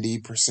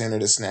 70% of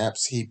the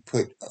snaps, he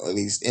put at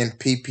least in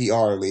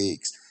PPR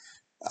leagues,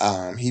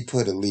 he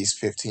put at least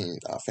 15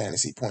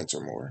 fantasy points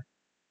or more.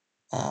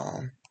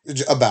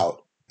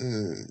 About.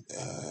 I'm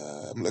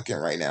looking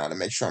right now to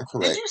make sure I'm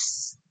correct.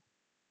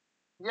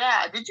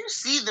 Did you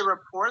see the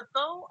report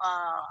though?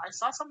 I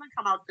saw something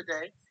come out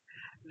today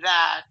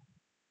that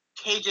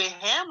KJ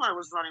Hamler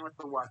was running with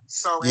the one.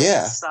 So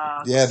Yeah, it's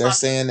yeah. They're Sutton,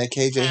 saying that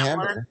KJ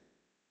Hamler, Hamler.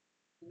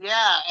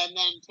 yeah, and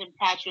then Tim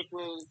Patrick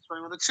was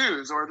running with the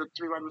twos or the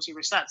three wide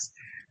receiver sets.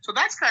 So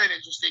that's kind of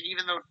interesting,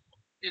 even though,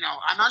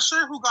 I'm not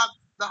sure who got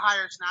the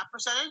higher snap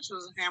percentage.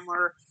 Was it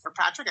Hamler or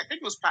Patrick? I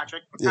think it was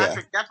Patrick, but Yeah,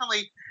 Patrick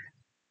definitely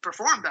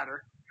performed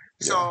better.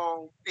 yeah,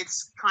 So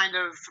it's kind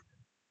of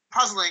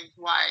puzzling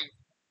why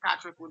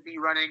Patrick would be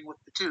running with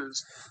the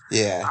twos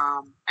yeah,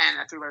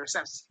 and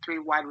three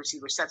wide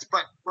receiver sets.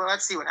 But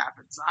let's see what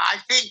happens. I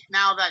think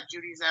now that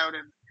Judy's out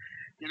and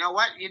you know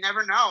what? You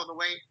never know. The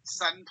way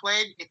Sutton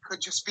played, it could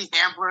just be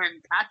Hamler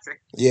and Patrick.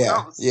 Who yeah,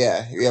 knows?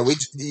 yeah, yeah.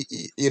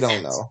 You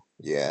don't know.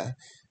 Yeah,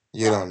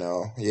 you Yeah, don't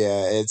know.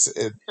 Yeah,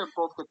 they're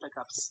both good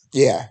pickups.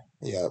 yeah,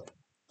 yep,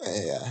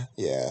 yeah,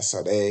 yeah. So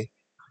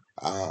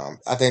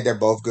I think they're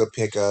both good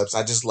pickups.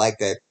 I just like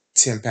that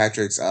Tim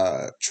Patrick's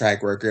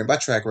track record, and by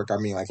track record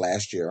I mean like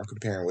last year. I'm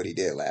comparing what he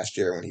did last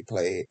year when he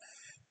played.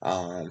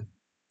 Um,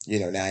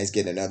 now he's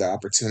getting another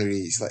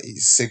opportunity. He's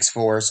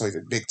 6'4", so he's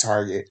a big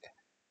target.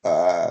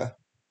 Uh,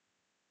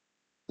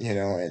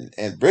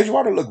 and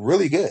Bridgewater looked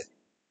really good.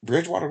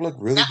 Bridgewater looked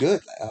really Yeah,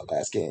 good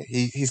last game.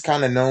 He's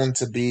kind of known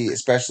to be,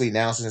 especially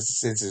now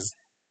since his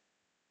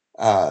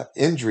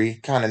injury,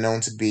 kind of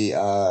known to be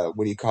what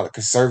do you call it,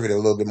 conservative, a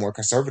little bit more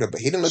conservative.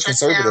 But he didn't look check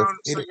conservative. down.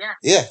 So yeah,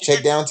 Yeah, he check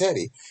did. down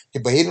Teddy.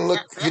 But he didn't Yeah,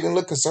 look he yeah. didn't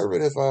look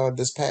conservative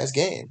this past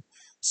game.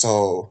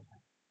 So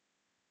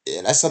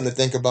yeah, that's something to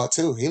think about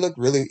too.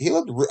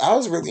 I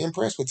was really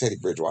impressed with Teddy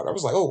Bridgewater. I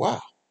was like, oh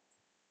wow,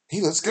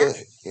 he looks Yeah.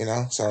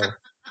 good. So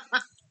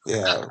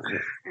yeah,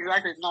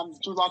 Exactly. No,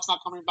 Drew Lock's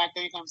not coming back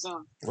anytime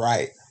soon.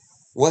 right.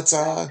 What's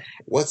Right.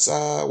 what's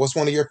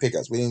one of your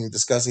pickups? We didn't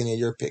discuss any of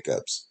your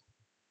pickups.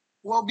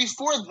 Well,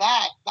 before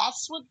that,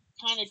 that's what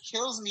kind of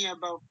kills me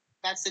about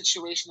that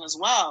situation as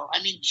well.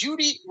 I mean,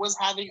 Judy was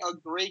having a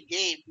great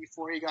game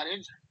before he got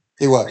injured.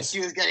 He Like was. he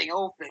was getting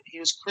open, he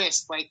was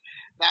crisp. Like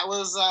that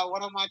was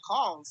one of my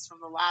calls from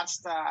the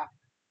last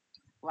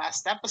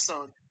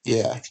episode,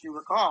 Yeah. if you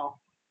recall.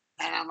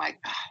 And I'm like,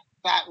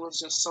 that was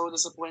just so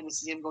disappointing to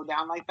see him go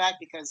down like that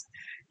because,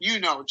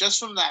 just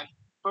from that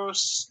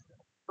first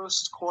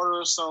quarter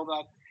or so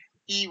that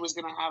he was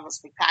going to have a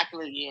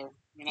spectacular year.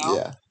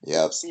 Yeah.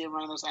 Yep. See him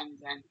running those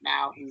ends, and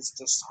now he's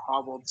just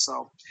hobbled.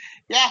 So,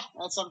 yeah,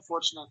 that's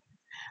unfortunate.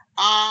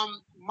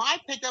 My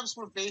pickups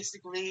were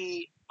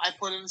basically I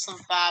put in some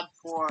fab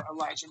for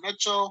Elijah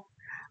Mitchell,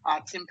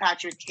 Tim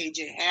Patrick,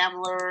 KJ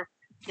Hamler,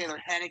 Taylor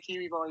Henneke.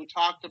 We've already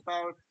talked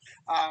about.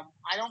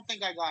 I don't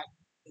think I got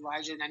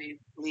Elijah in any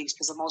leagues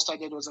because the most I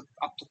did was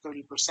up to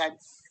 30%.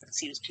 It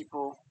seems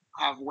people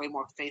have way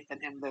more faith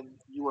in him than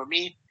you or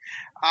me.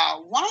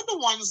 One of the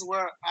ones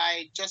where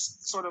I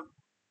just sort of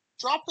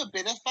dropped a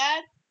bit of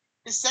fab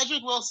is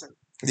Cedric Wilson.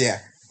 Yeah.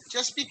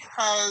 Just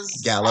because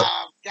Gallup.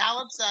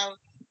 Gallup's out,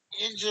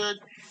 injured,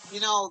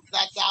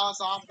 that Dallas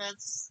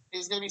offense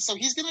is going to be so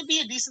he's going to be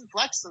a decent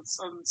flex in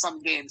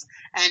some games.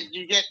 And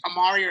you get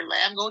Amari or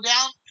Lamb go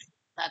down,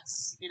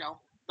 that's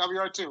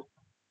WR2,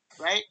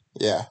 right?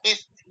 Yeah.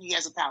 If he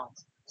has a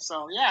talent.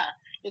 So yeah,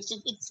 it's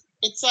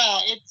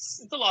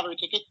a lottery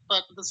ticket,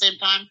 but at the same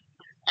time,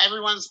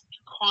 everyone's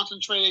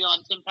concentrating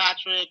on Tim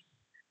Patrick,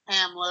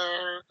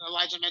 Hamler,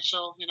 Elijah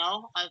Mitchell.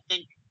 I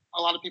think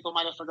a lot of people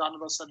might have forgotten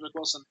about Cedric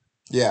Wilson.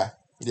 Yeah.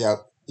 Yep.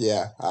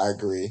 Yeah. I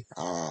agree.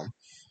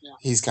 Yeah.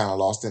 He's kind of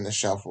lost in the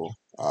shuffle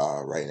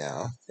right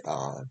now.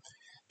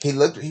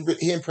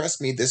 He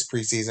impressed me this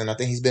preseason. I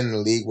think he's been in the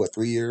league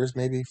 3 years,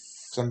 maybe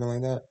something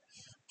like that.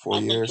 4 I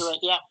think you're years. right.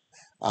 Yeah.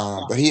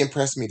 But he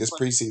impressed me this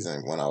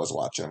preseason when I was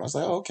watching him. I was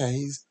like, oh, okay,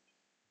 he's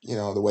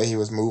the way he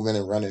was moving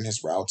and running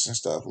his routes and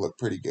stuff looked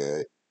pretty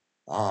good.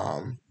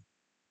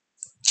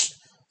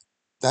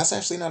 That's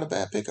actually not a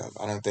bad pickup,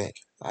 I don't think.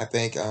 I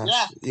think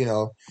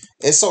Yeah.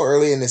 It's so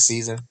early in the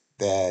season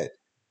that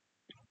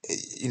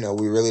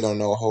we really don't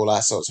know a whole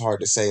lot, so it's hard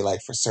to say like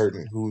for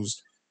certain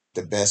who's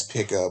the best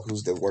pickup,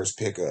 who's the worst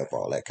pickup,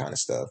 all that kind of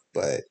stuff.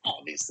 But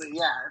obviously,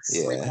 yeah,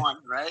 it's week one,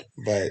 right?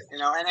 But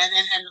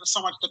and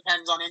so much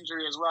depends on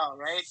injury as well,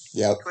 right?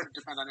 Yep. It could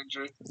depend on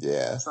injury.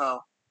 Yeah.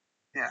 So,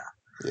 yeah.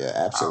 Yeah,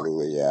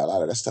 absolutely. Yeah, a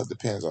lot of that stuff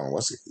depends on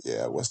what's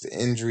the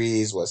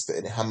injuries,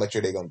 how much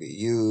are they going to be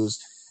used,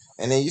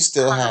 and then you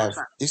still 100%.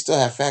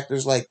 have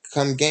factors like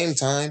come game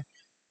time,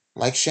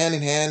 like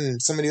Shanahan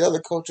and some of the other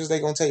coaches, they're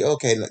going to tell you,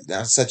 okay,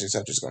 now such and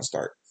such is going to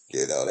start.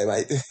 They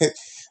might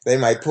they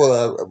might pull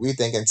up. We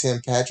thinking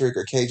Tim Patrick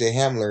or KJ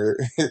Hamler.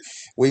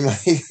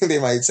 They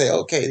might say,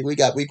 okay, we've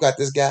got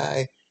this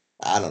guy.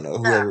 I don't know,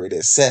 whoever it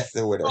is, Seth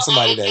or whatever,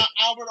 somebody that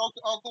Albert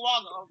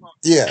Okuwaga.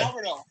 Yeah.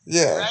 Alberto.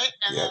 Yeah. Right?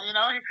 And Yep.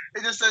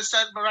 He just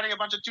said running a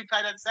bunch of 2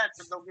 tight end sets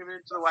and don't give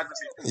it to the wide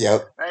receiver.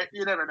 Yep. Right?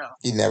 You never know.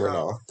 You never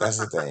know. That's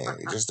the thing.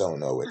 You just don't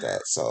know with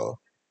that. So,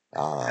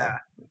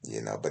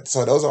 but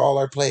so those are all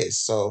our plays.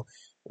 So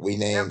we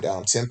named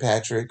Tim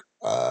Patrick.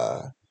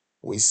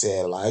 We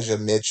said Elijah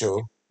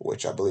Mitchell,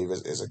 which I believe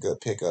is a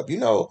good pickup.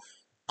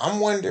 I'm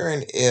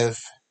wondering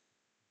if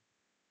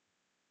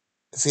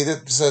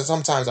so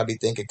sometimes I'll be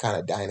thinking kind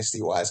of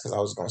dynasty wise because I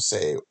was gonna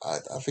say I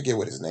forget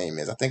what his name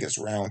is. I think it's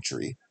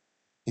Roundtree.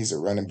 He's a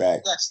running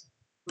back. Yes.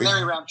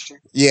 Larry Roundtree.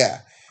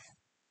 Yeah,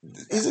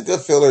 Yeah. he's a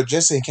good filler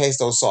just in case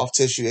those soft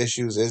tissue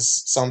issues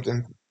is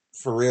something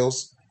for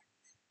reals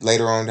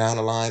later on down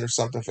the line or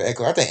something for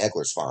Eckler. I think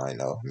Eckler's fine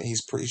though. I mean,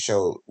 he's pretty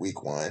showed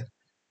week one.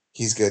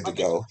 He's good to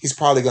Okay. go. He's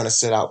probably going to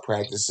sit out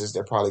practices.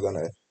 They're probably going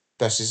to,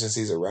 especially since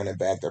he's a running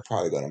back, they're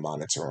probably going to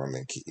monitor him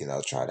and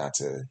try not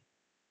to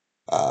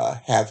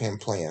have him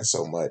playing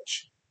so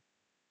much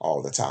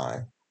all the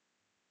time.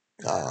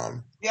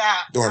 Yeah,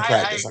 During I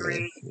practice, I mean,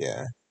 agree.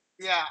 yeah.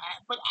 Yeah,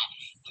 but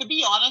to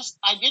be honest,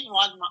 I didn't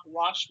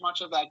watch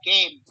much of that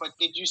game. But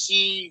did you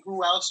see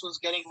who else was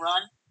getting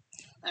run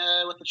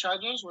with the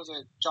Chargers? Was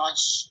it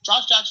Josh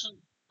Jackson?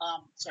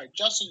 Sorry,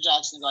 Justin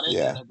Jackson got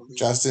injured, Yeah, I believe.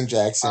 Justin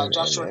Jackson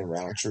Joshua and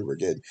Roundtree were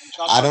good. I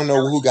Joshua don't know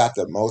Kelly who got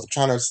the most. I'm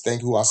trying to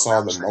think who I or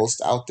saw the Roundtree.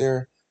 most out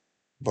there,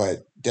 but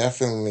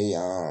definitely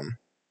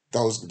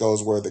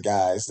those were the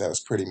guys that was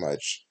pretty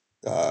much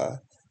uh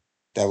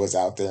that was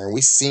out there. And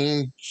we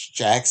seen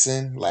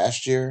Jackson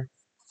last year.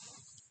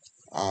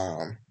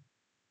 Um,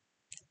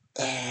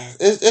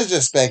 it's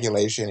just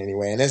speculation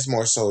anyway, and it's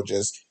more so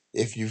just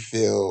if you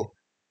feel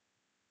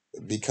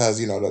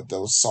because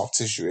those soft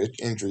tissue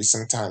injuries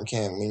sometimes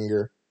can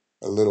linger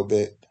a little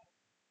bit.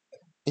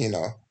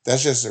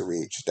 That's just a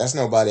reach. That's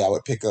nobody I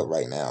would pick up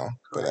right now,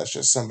 but Correct. that's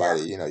just Yeah.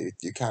 somebody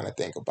you kind of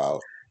think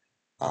about.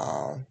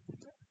 Um,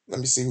 Let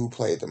me see who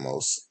played the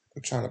most.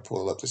 I'm trying to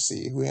pull up to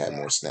see who had Yeah.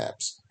 more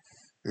snaps.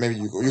 Maybe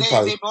you They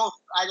probably they both.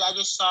 I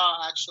just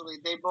saw actually.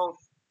 They both.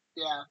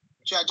 Yeah.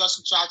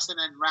 Justin Jackson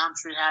and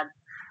Roundtree had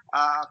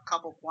a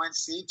couple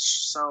points each,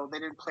 so they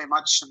didn't play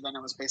much, and then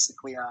it was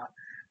basically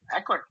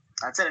Eckler.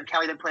 That's it, and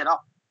Kelly didn't play at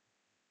all.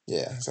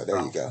 yeah. So there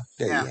you So go.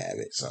 There yeah. you have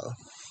it. So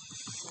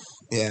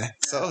yeah. Yeah,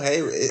 So hey,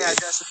 yeah.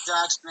 Justin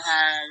Jackson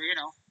had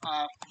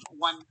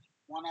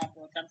one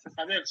apple attempt for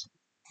 5 years.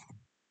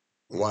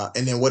 wow.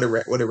 And then what did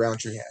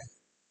Roundtree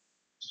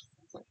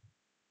have?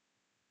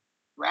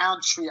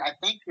 Roundtree, I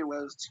think it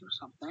was two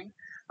something.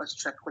 Let's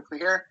check quickly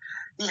here.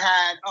 He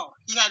had a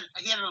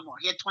little more.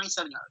 He had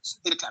 27 yards,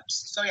 8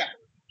 attempts. So yeah,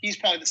 he's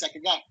probably the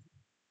second guy.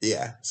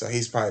 Yeah, so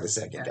he's probably the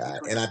second Yeah, guy,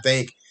 he's with and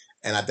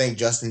I it. think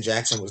Justin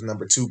Jackson was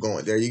number two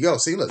going. There you go.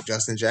 See, look,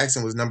 Justin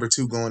Jackson was number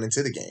two going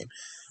into the game,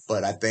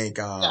 but I think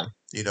Yeah,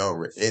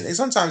 and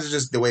sometimes it's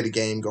just the way the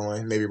game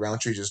going. Maybe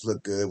Roundtree just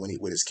looked good when he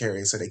with his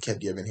carry, so they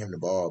kept giving him the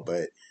ball.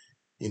 But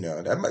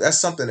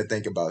that's something to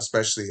think about,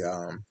 especially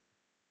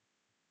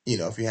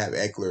if you have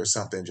Eckler or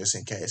something, just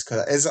in case,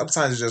 because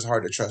sometimes it's just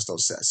hard to trust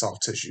those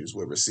soft tissues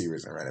with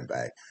receivers and running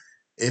back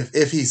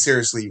if he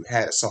seriously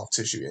had a soft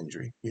tissue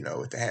injury,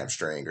 with the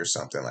hamstring or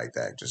something like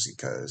that, just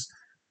because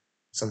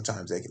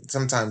sometimes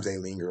they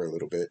linger a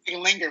little bit. he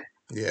can linger.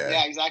 Yeah.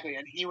 Yeah, exactly.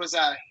 And he was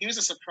a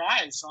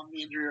surprise on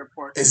the injury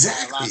report.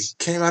 Exactly. Last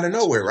Came out of week,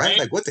 nowhere, right? right?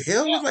 Like what the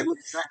hell? Yeah, Like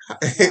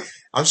exactly. Yeah.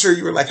 I'm sure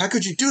you were like, how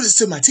could you do this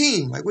to my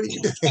team? Like what are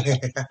you doing?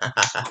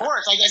 Of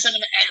course, I sent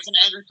him some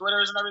angry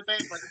Twitters and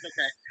everything, but it's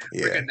okay.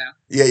 Yeah. We're good now.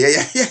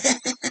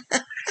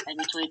 Yeah.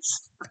 Angry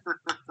tweets.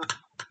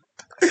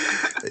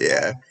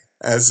 Yeah,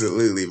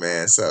 absolutely,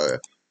 man. So,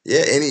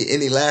 yeah,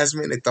 any last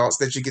minute thoughts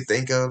that you could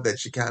think of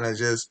that you kind of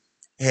just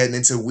heading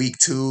into week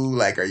two?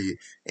 Like, are you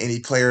any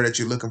player that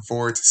you're looking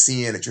forward to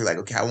seeing that you're like,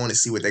 okay, I want to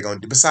see what they're going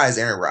to do besides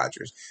Aaron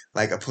Rodgers?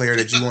 Like a player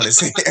that you want to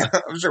see?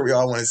 I'm sure we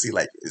all want to see.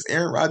 Like, is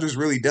Aaron Rodgers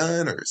really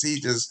done, or is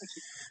he's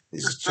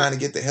just trying to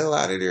get the hell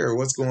out of there, or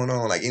what's going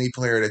on? Like any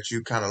player that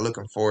you kind of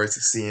looking forward to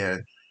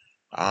seeing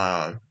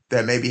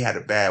that maybe had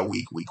a bad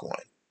week one.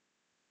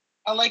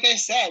 Like I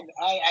said,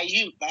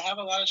 Ayuk. I have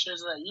a lot of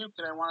shares of Ayuk,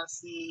 and I want to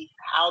see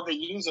how they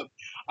use him.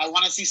 I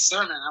want to see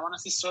Sermon. I want to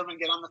see Sermon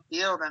get on the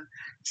field and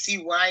see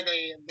why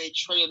they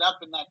traded up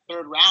in that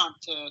third round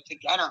to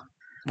get him.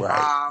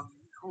 Right.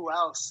 Who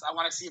else? I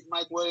want to see if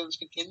Mike Williams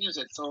continues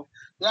it. So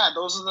yeah,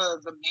 those are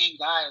the main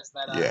guys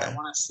that I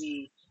want to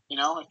see.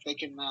 If they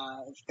can,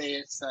 if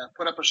they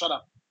put up or shut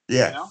up.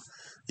 Yeah.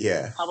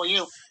 Yeah. How about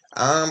you?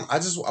 I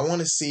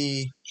want to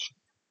see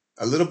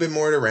a little bit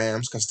more of the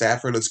Rams because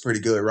Stafford looks pretty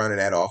good running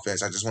that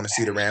offense. I just want to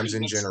see the Rams He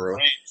in looks general.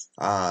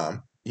 great.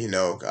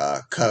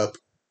 Cup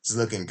is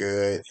looking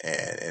good,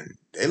 and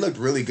they looked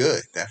really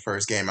good that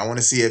first game. I want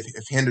to see if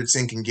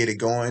Henderson can get it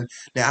going.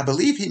 Now, I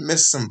believe he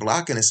missed some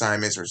blocking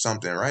assignments or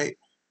something, right?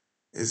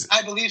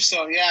 I believe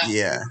so. Yeah.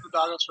 Yeah. The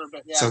Dodgers for a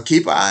bit. Yeah. So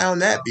keep an eye on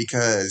that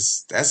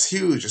because that's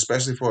huge,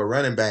 especially for a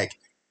running back.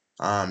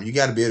 You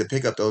got to be able to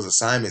pick up those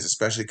assignments,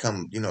 especially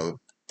come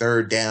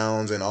third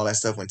downs and all that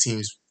stuff when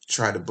teams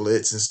try to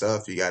blitz and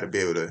stuff. You got to be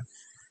able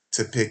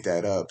to pick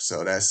that up.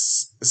 So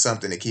that's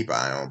something to keep an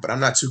eye on. But I'm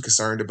not too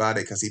concerned about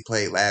it because he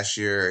played last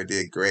year,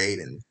 did great,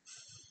 and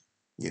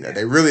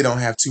they really don't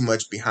have too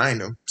much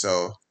behind him.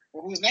 So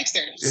who's next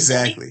there?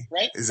 exactly, Sony,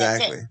 right?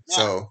 exactly. Yeah.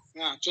 So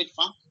Jake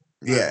Funk.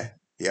 Yeah.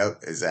 Yep.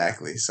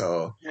 Exactly.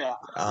 So Yeah.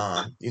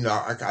 I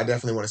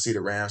definitely want to see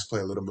the Rams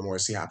play a little bit more,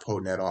 see how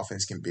potent that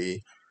offense can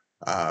be.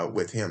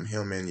 With him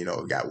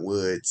and got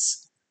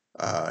Woods.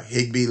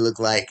 Higbee looked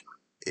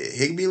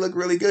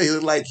really good. He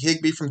looked like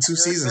Higbee from 2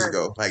 seasons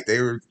ago. Like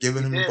they were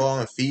giving him the ball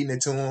and feeding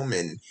it to him,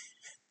 and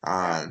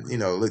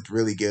looked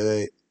really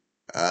good.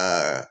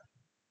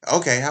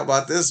 Okay, how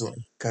about this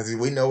one? Because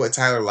we know what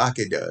Tyler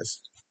Lockett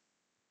does.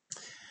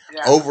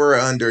 Yeah. Over or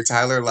under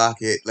Tyler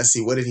Lockett. Let's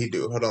see, what did he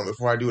do? Hold on,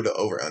 before I do the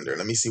over under,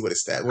 let me see what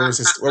his stat. Where was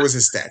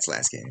his stats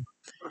last game?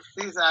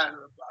 He's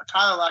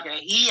Tyler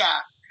Lockett. He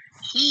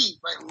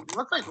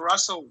looked like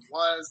Russell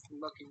was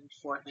looking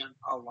for him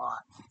a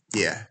lot.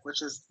 Yeah,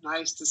 which is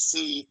nice to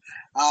see.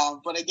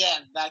 But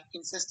again, that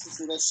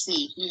consistency. Let's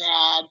see. He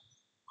had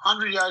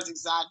 100 yards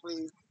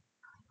exactly,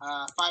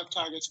 5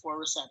 targets, 4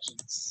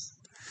 receptions,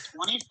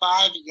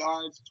 25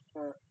 yards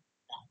per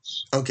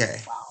catch.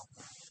 okay. Wow.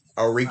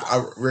 Are we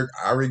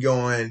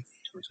going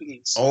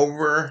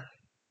over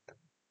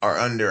or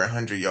under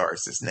 100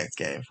 yards this next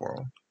game for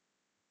him?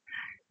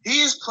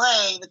 He is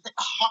playing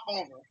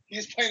over. He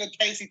is playing the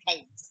Tennessee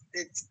Titans.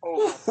 It's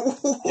over.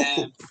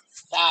 And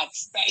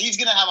he's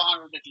going to have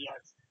 150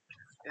 yards,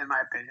 in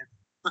my opinion.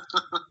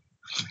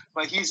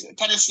 But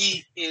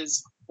Tennessee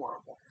is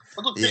horrible.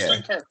 Look at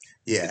Christian Kirk.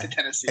 Yeah.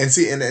 Tennessee. And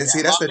see,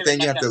 that's the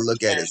thing you have to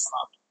look at is.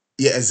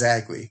 Yeah,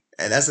 exactly.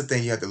 And that's the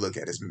thing you have to look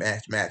at is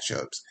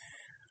matchups.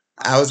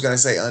 I was going to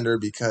say under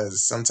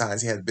because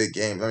sometimes he had big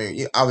games. I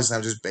mean, obviously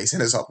I'm just basing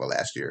this off of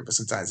last year, but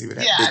sometimes he would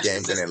have big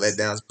games and then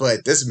letdowns.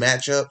 But this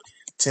matchup,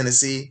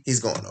 Tennessee, he's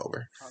going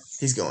over.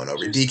 He's going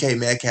over. DK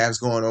Metcalf's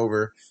going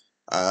over.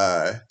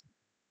 That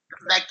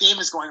game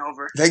is going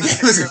over. That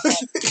game is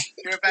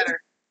You're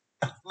better.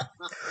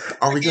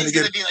 Are we going to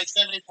be like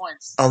 70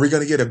 points? Are we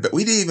going to get a?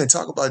 We didn't even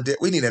talk about.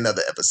 We need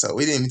another episode.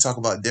 We didn't even talk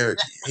about Derrick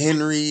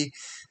Henry.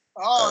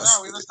 Oh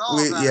no, we missed all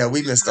of that. Yeah,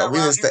 we missed all. We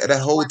missed that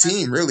whole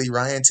team really.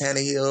 Ryan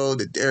Tannehill,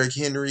 the Derrick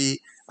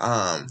Henry.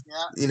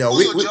 You know,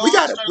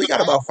 we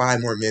got about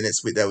 5 more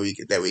minutes that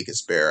we could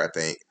spare, I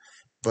think.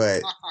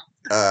 But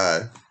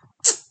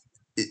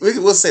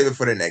we'll save it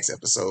for the next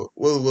episode.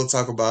 We'll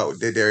talk about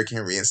the Derrick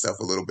Henry and stuff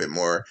a little bit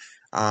more.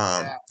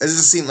 It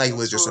just seemed like it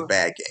was just a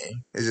bad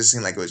game. It just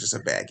seemed like it was just a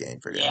bad game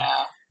for them.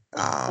 Yeah.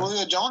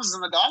 Julio Jones is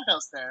in the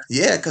doghouse there.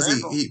 Yeah, because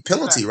he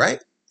penalty,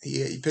 right?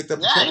 He picked up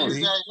a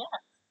penalty.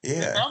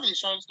 Yeah.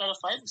 He's trying to start a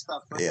fight and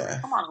stuff. But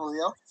come on,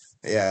 Julio.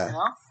 Yeah. You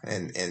know?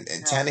 And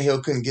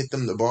Tannehill couldn't get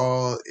them the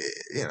ball,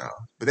 you know.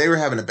 But they were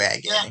having a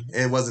bad game.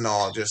 Yeah. It wasn't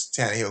all just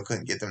Tannehill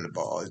couldn't get them the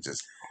ball. It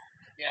just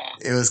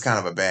it was kind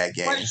of a bad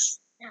game.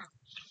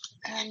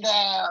 And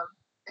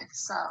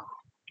it's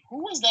who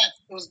was that?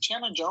 It was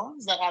Chandler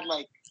Jones that had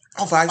like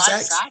 5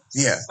 sacks?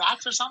 Yeah.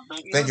 Sacks or something.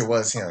 I think it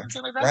was him.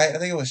 Like right? I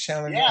think it was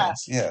Chandler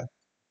Jones. Yeah.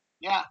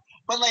 Yeah.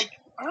 But like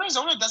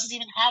Arizona doesn't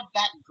even have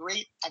that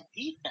great a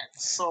defense.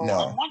 So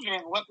I'm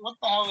wondering what the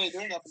hell are they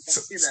doing up in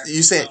Tennessee there?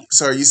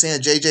 Are you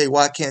saying JJ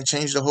Watt can't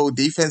change the whole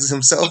defense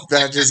himself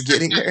by just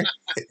getting there?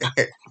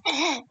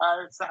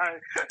 I'm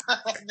sorry.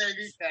 Their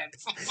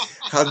defense.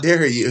 How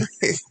dare you?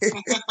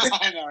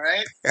 I know,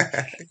 right?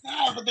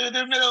 No, but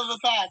they're middle of the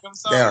pack. I'm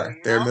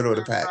sorry. They're middle of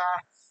the pack.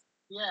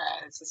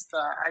 It's just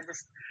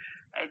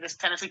I just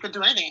Tennessee could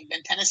do anything.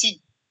 And Tennessee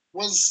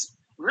was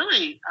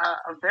really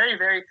a very,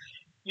 very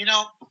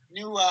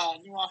new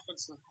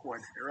offensive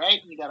coordinator,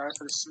 right? You got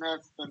Arthur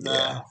Smith, and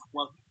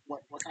what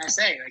can I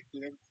say? Like he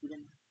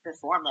didn't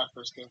perform that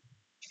first game.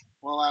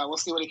 Well, we'll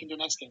see what he can do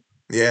next game.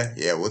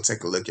 Yeah, we'll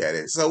take a look at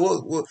it. So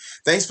we'll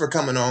thanks for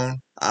coming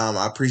on.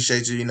 I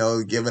appreciate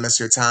you, giving us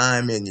your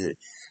time and your,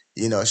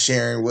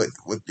 sharing with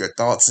your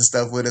thoughts and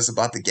stuff with us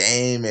about the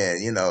game,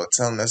 and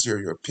telling us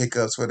your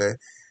pickups for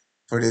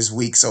this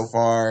week so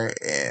far,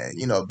 and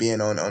being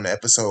on the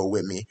episode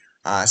with me.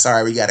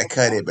 Sorry we got to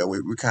cut it, but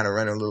we're kind of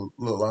running a little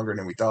longer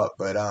than we thought.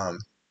 But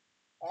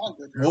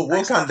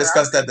we'll kind of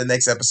discuss that the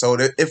next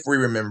episode if we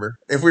remember.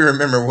 If we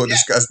remember, we'll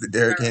discuss the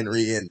Derrick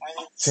Henry and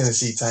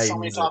Tennessee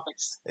Titans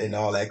and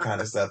all that kind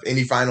of stuff.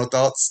 Any final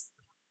thoughts?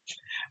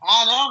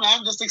 I don't know, man.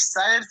 I'm just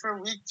excited for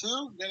week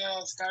 2.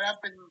 Gonna start up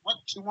in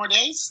 2 more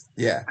days?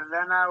 Yeah. And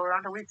then we're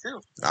on to week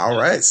 2. All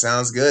right,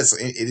 sounds good. So,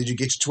 did you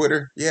get your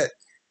Twitter yet?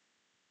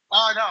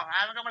 Oh no,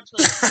 I haven't got my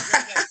Twitter.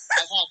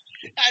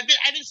 I've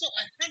been so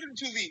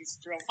 102 leagues,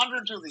 Jerome.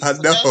 102 leagues.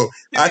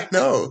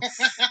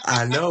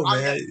 I know,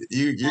 man.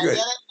 You're good.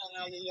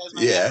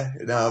 Yeah,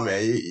 no,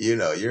 man.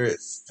 You're at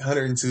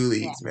 102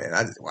 leagues, man.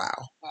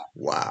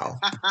 Wow.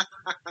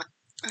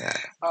 Yeah.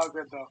 Oh,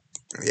 good though.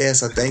 Yeah,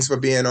 so thanks for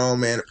being on,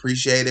 man.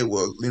 Appreciate it.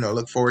 We'll,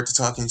 look forward to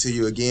talking to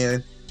you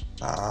again.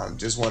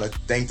 Just want to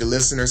thank the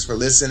listeners for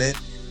listening.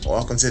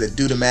 Welcome to the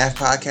Do the Math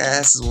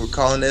podcast, is what we're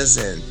calling this,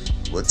 and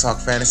we'll talk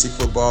fantasy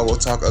football. We'll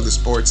talk other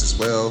sports as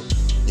well,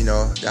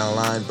 down the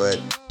line. But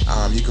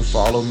you can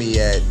follow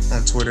me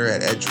on Twitter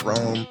at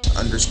Jerome_TEN.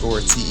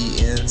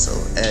 So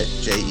at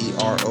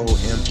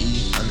JEROME_TEN.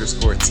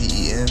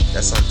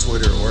 That's on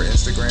Twitter or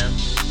Instagram.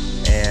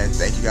 And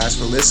thank you guys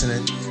for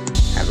listening.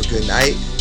 Have a good night.